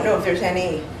 I don't know if there's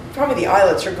any. Probably the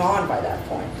islets are gone by that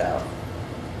point, though.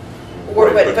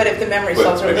 But if the memory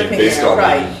cells are living based there,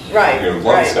 on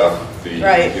lung stuff,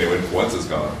 influenza's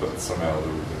gone, but somehow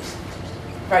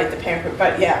the pancreas.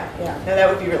 But no, that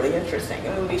would be really interesting.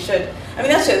 I mean,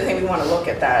 that's the other thing we want to look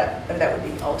at. That that would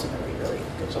be ultimately really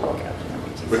good to look at.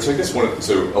 But so I guess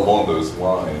along those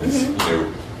lines,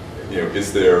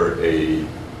 is there a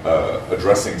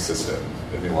addressing system,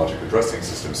 immunologic addressing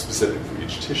system specific for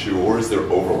each tissue, or is there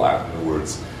overlap? In other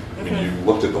words, I mean, you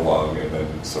looked at the lung and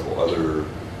then several other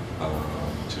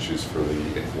tissues for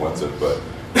the influenza, but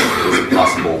is it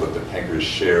possible that the pancreas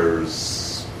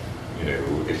shares,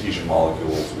 adhesion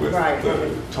molecules with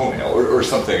the toenail or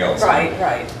something else? Right.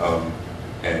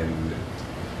 And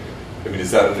I mean,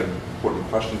 is that an important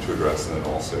question to address? And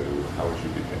then also, how would you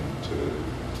begin to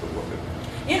look at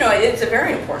it? It's a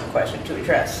very important question to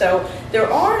address. So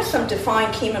there are some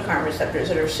defined chemokine receptors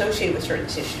that are associated with certain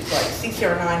tissues, like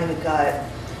CCR9 in the gut,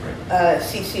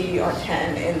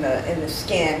 CCR10 in the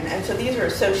skin, and so these are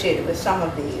associated with some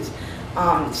of these.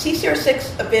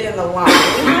 CCR6 a bit in the lung. We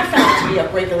have found it to be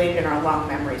upregulated in our our lung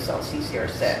memory cell,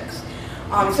 CCR6.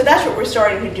 So that's what we're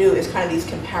starting to do, is kind of these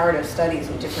comparative studies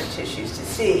in different tissues to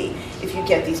see if you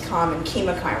get these common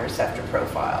chemokine receptor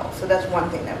profiles. So that's one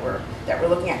thing that we're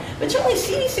looking at. But certainly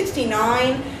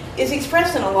CD69 is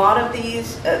expressed in a lot of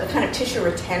these kind of tissue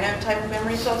retentive type of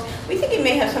memory cells. We think it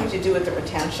may have something to do with the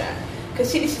retention,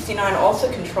 because CD69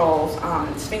 also controls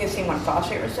sphingosine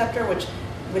 1-phosphate receptor, which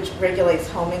regulates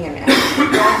homing and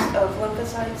loss of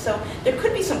lymphocytes. So there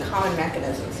could be some common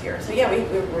mechanisms here. So yeah,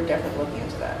 we're definitely looking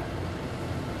into that.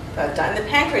 And the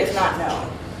pancreas is not known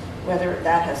whether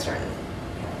that has certain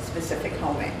specific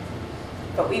homing.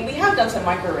 But we have done some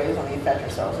microarrays on the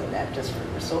effector cells, and that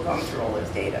we're still going through all those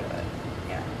data. But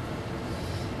yeah.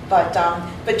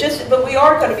 But we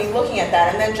are going to be looking at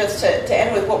that, and then just to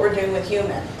end with what we're doing with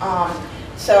human.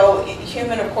 So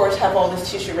human, of course, have all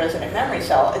this tissue resident memory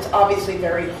cell. It's obviously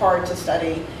very hard to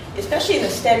study, especially in the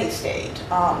steady state,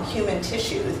 human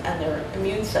tissues and their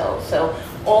immune cells. So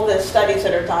all the studies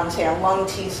that are done, say, on lung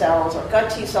T cells or gut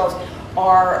T cells,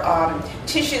 are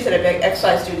tissues that have been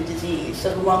excised due to disease. So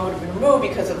the lung would have been removed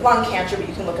because of lung cancer, but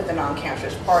you can look at the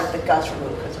non-cancerous part. The gut's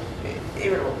removed because of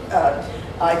irritable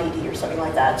IBD or something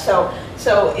like that. So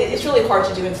it's really hard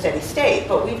to do in steady state,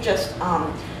 but we've just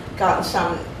gotten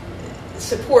some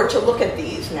support to look at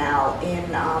these now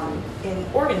in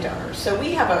organ donors. So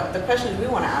we have the questions we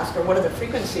want to ask are, what are the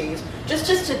frequencies, just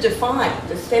to define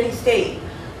the steady state,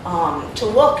 to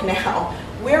look now,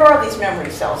 where are these memory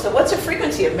cells? So what's the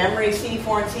frequency of memory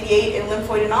CD4 and CD8 in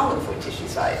lymphoid and non-lymphoid tissue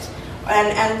sites?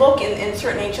 And look in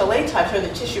certain HLA types, are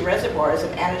the tissue reservoirs of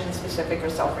antigen-specific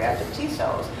or self-reactive T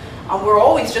cells. We're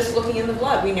always just looking in the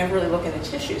blood. We never really look in the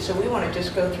tissue. So we want to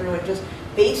just go through and just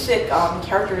basic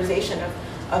characterization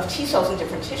of T cells in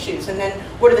different tissues. And then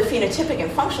what are the phenotypic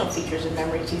and functional features of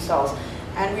memory T cells?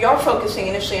 And we are focusing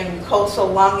initially on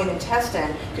mucosal, lung, and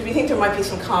intestine, because we think there might be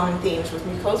some common themes with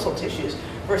mucosal tissues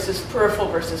versus peripheral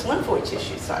versus lymphoid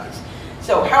tissue sites.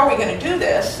 So how are we going to do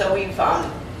this? So we've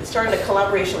started a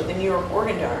collaboration with the New York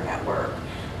Organ Donor Network.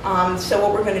 So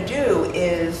what we're going to do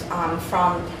is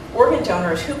from organ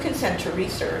donors who consent to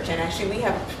research, and actually we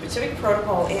have a specific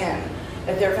protocol in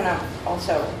that they're going to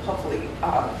also hopefully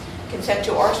consent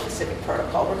to our specific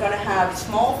protocol. We're going to have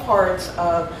small parts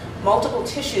of multiple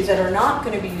tissues that are not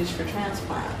going to be used for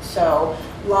transplant. So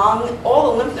lung,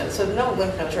 all the lymph nodes, so no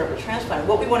lymph nodes are ever transplanted.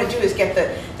 What we want to do is get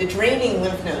the draining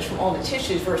lymph nodes from all the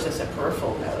tissues versus the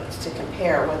peripheral nodes to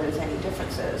compare whether there's any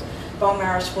differences. Bone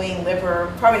marrow, spleen,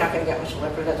 liver, probably not going to get much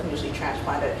liver, that's usually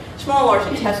transplanted. Small, large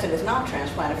intestine is not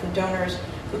transplanted from donors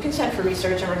who consent for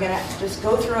research, and we're going to just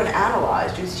go through and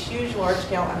analyze, do this huge,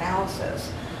 large-scale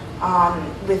analysis.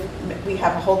 We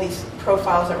have all these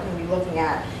profiles that we're going to be looking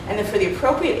at, and then for the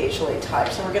appropriate HLA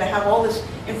types, and we're going to have all this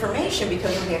information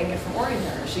because we're getting it from organ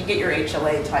donors. So you get your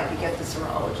HLA type, you get the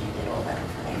serology, you get all that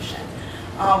information.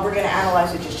 We're going to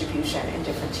analyze the distribution in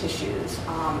different tissues.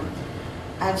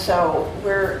 And so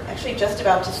we're actually just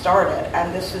about to start it,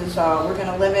 and this is, we're going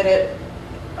to limit it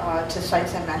to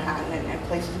sites in Manhattan and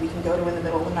places we can go to in the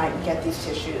middle of the night and get these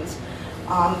tissues.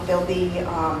 There'll be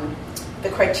the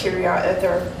criteria that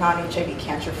they're non-HIV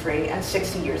cancer-free and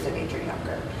 60 years of age or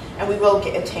younger. And we will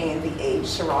attain the age,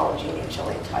 serology, and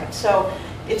HLA type. So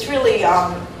it's really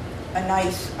a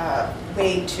nice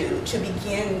way to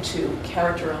begin to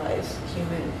characterize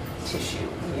human tissue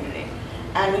immunity.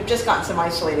 And we've just gotten some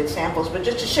isolated samples, but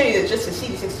just to show you that just a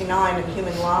CD69 in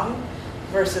human lung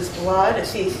versus blood, a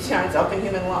CD69 is up in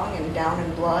human lung and down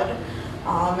in blood.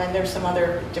 And there's some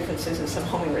other differences in some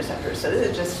homing receptors. So this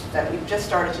is just that we've just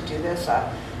started to do this.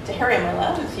 Taheri on my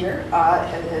left is here,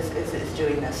 is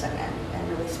doing this and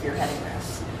really spearheading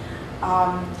this.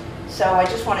 So I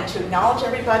just wanted to acknowledge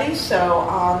everybody. So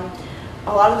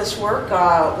a lot of this work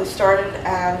was started,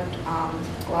 and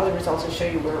a lot of the results I'll show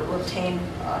you were obtained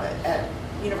at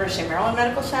University of Maryland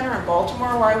Medical Center in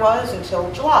Baltimore, where I was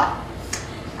until July.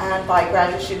 And by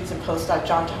graduate students and postdoc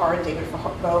John Tahar and David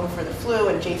Bohm for the flu,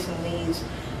 and Jason Lees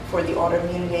for the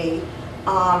autoimmunity.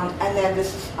 And then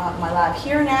this is my lab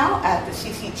here now at the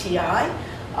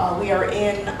CCTI. We are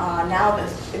in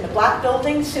in the Black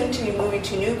Building, soon to be moving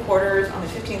to new quarters on the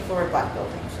 15th floor of Black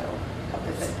Building, so come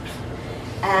visit.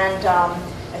 And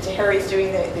Taheri is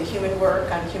doing the human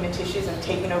work on human tissues and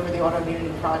taking over the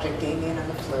autoimmunity project, Damien and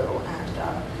the flu.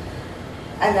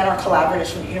 And then our collaborators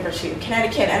from the University of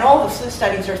Connecticut. And all the flu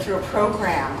studies are through a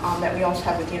program that we also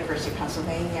have with the University of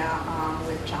Pennsylvania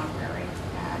with John Murray.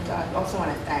 And I also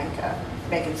want to thank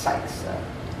Megan Sykes,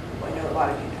 who I know a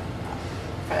lot of you know,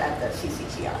 at the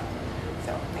CCTI.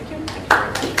 So thank you. Thank you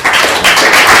very much.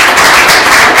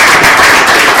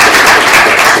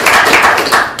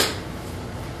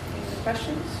 Any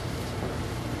questions?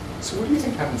 So what do you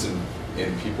think happens in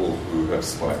in people who have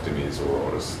splenectomies or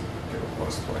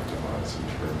autosplenectomized in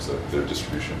terms of their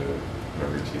distribution of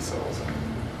memory T cells,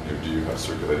 and do you have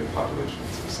circulating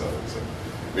populations of cells? And,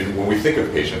 I mean, when we think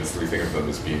of patients, we think of them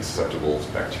as being susceptible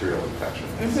to bacterial infections.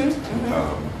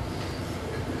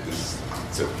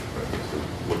 So,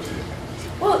 what do you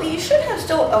think? Well, you should have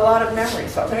still a lot of memory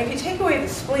cells. I mean, if you take away the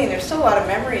spleen, there's still a lot of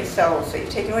memory cells that you've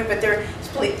taken away, but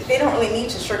they don't really need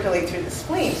to circulate through the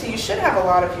spleen. So you should have a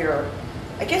lot of your,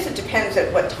 I guess it depends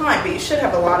at what time, but you should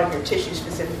have a lot of your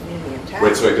tissue-specific immunity intact.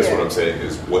 Right, so I guess what I'm saying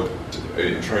is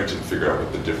in trying to figure out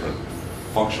what the different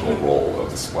functional role of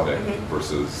the splenic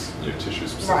versus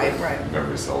tissue-specific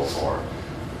memory cells are,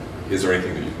 is there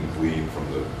anything that you can glean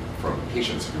from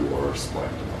patients who are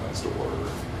splenectomized or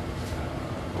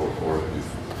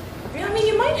I mean,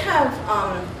 you might have,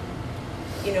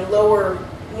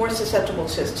 more susceptible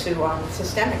to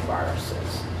systemic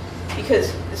viruses,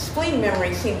 because the spleen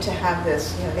memory seem to have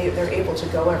this, they're able to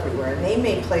go everywhere, and they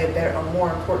may play a more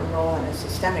important role in a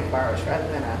systemic virus rather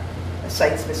than a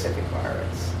site-specific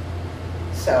virus.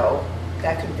 So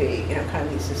that could be, kind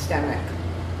of these systemic.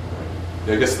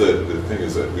 Yeah, I guess the thing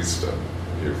is, at least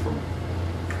from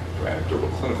anecdotal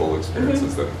clinical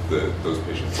experiences, that those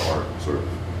patients are sort of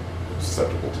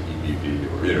susceptible to EBV,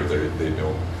 or they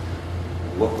don't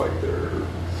look like they're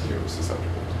susceptible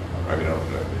to. I mean, I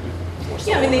don't know. Maybe more so.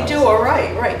 Yeah, I mean they do all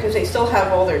right, because they still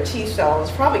have all their T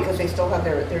cells, probably because they still have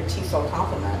their T cell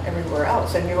complement everywhere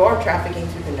else, and you are trafficking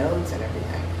through the nodes and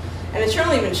everything. And it's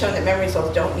certainly been shown that memory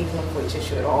cells don't need lymphoid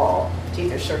tissue at all to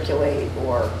either circulate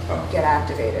or get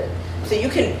activated. So you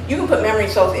can put memory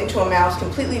cells into a mouse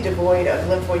completely devoid of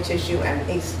lymphoid tissue and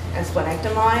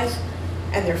splenectomize,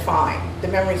 and they're fine. The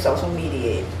memory cells will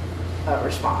mediate a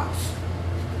response.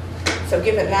 So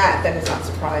given that, then it's not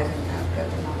surprising that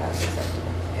they're not as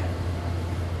susceptible. Yeah.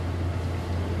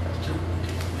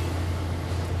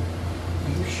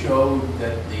 You showed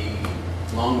that the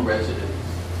lung resident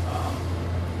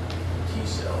T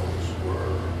cells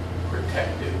were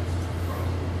protective from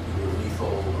either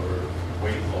lethal or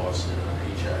weight loss in an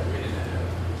HIV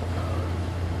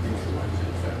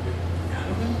influenza-infected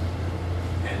animal.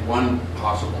 And one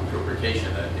possible interpretation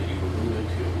of that you alluded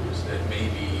to is that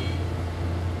maybe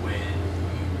when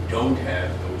you don't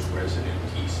have those resident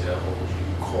T cells,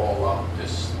 you call up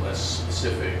this less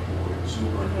specific or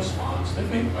exuberant response that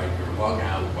may wipe your lung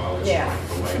out while it's trying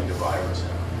to wipe the virus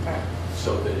out. Right.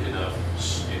 So that in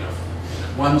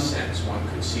one sense, one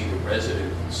could see the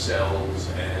resident cells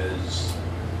as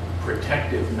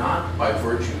protective, not by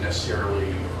virtue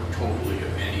necessarily or totally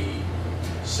of any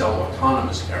cell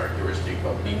autonomous characteristic,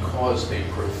 but because they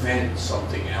prevent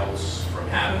something else from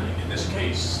happening. In this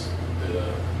case,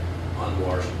 the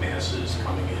unwashed masses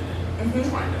coming in and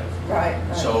trying to. Right.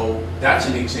 So that's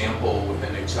an example with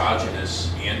an exogenous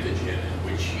antigen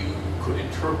in which you could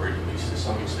interpret, at least to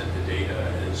some extent, the data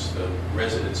as the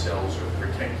resident cells are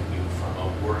protecting you from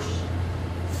a worse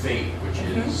fate, which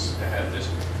is to have this.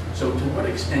 So to what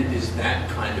extent is that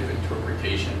kind of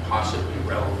interpretation possibly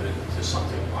relevant to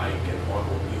something like an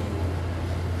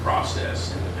autoimmune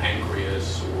process in the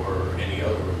pancreas or any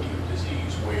other immune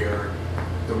disease where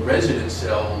the resident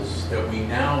cells that we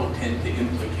now tend to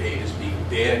implicate as being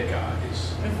bad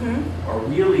guys are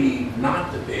really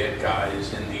not the bad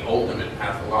guys in the ultimate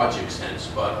pathologic sense,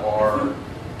 but are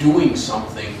doing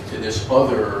something to this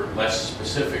other, less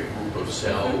specific group of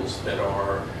cells that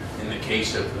are, in the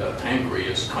case of the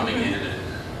pancreas, coming in and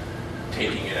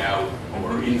taking it out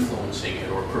or influencing it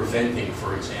or preventing,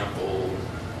 for example,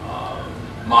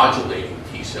 modulating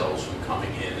T cells from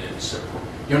coming in and support.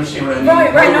 You understand what I mean?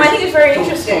 Right. No, I think it's very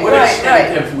interesting. To what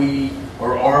extent have we,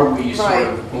 or are we sort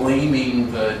of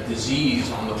blaming the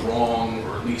disease on the wrong,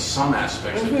 or at least some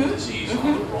aspects of the disease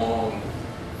on the wrong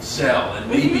cell? And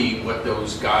maybe what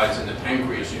those guys in the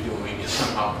pancreas are doing is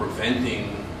somehow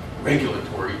preventing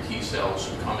regulatory T cells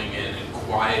from coming in and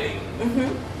quieting.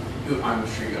 I'm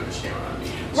sure you understand what I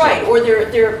mean. Right, or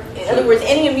in other words,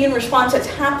 any immune response that's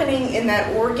happening in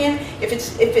that organ, if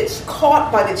it's caught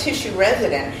by the tissue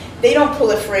resident, they don't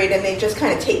proliferate and they just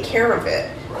kind of take care of it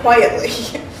quietly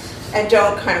and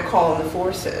don't kind of call in the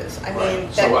forces. I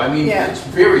mean, it's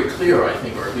very clear, I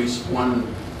think, or at least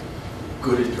one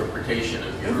good interpretation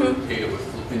of your data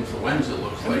with influenza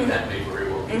looks like that may very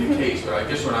well be the case. But I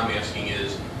guess what I'm asking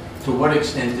is, to what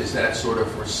extent is that sort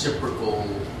of reciprocal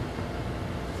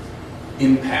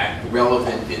impact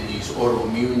relevant in these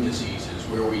autoimmune diseases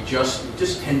where we just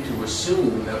tend to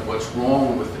assume that what's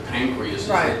wrong with the pancreas is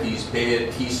that these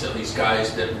bad T cells, these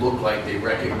guys that look like they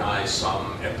recognize some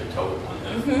epitope on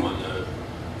the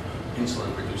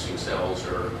insulin-producing cells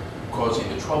are causing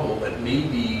the trouble, but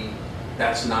maybe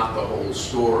that's not the whole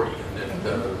story. And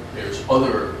that there's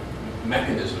other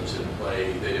mechanisms in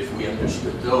play that if we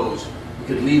understood those, we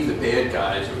could leave the bad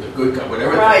guys or the good guys,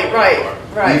 whatever they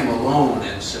are, leave them alone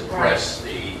and suppress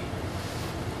the.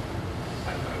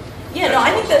 Yeah, no,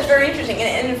 I think that's very interesting,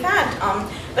 and in fact,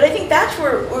 but I think that's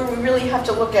where we really have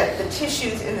to look at the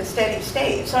tissues in the steady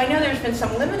state. So I know there's been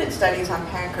some limited studies on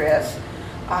pancreas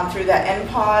through that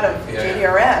NPOD of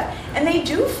JDRF, and they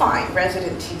do find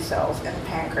resident T cells in the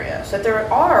pancreas. That there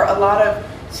are a lot of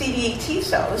CD8 T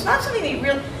cells. It's not something that you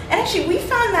really, and actually we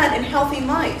found that in healthy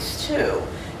mice too.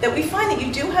 That we find that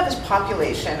you do have this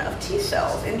population of T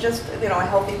cells in just a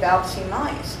healthy BALC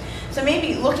mice. So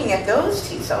maybe looking at those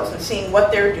T cells and seeing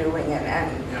what they're doing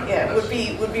would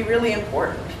be really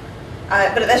important.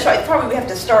 But that's right. Probably we have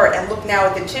to start and look now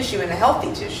at the tissue and the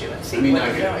healthy tissue and see what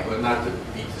they're doing. Well, not to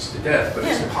beat this to death, but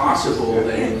it's possible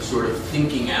that in sort of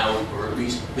thinking out, or at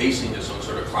least basing this on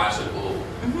sort of classical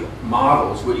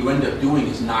models, what you end up doing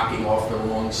is knocking off the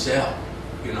wrong cell.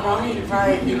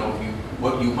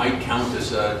 What you might count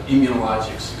as an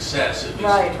immunologic success, at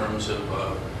least in terms of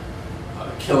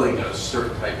killing a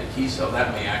certain type of T cell,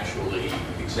 that may actually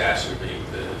exacerbate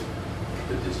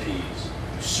the disease.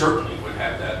 You certainly would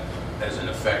have that as an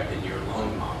effect in your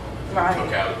lung model. If you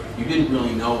took out, you didn't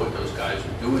really know what those guys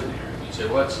were doing there. And you said,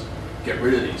 well, let's get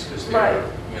rid of these because they're,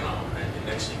 and the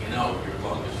next thing you know, your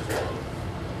lung is full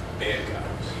of bad guys.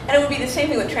 And it would be the same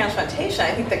thing with transplantation.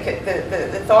 I think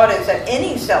the thought is that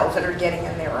any cells that are getting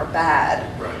in there are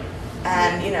bad. Right.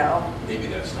 And, maybe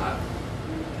that's not.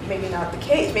 Maybe not the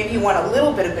case. Maybe you want a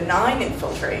little bit of benign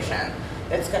infiltration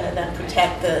that's going to then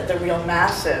protect the real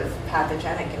massive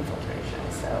pathogenic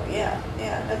infiltration. So,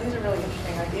 these are really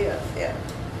interesting ideas. Yeah,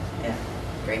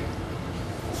 great.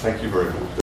 Thank you very much.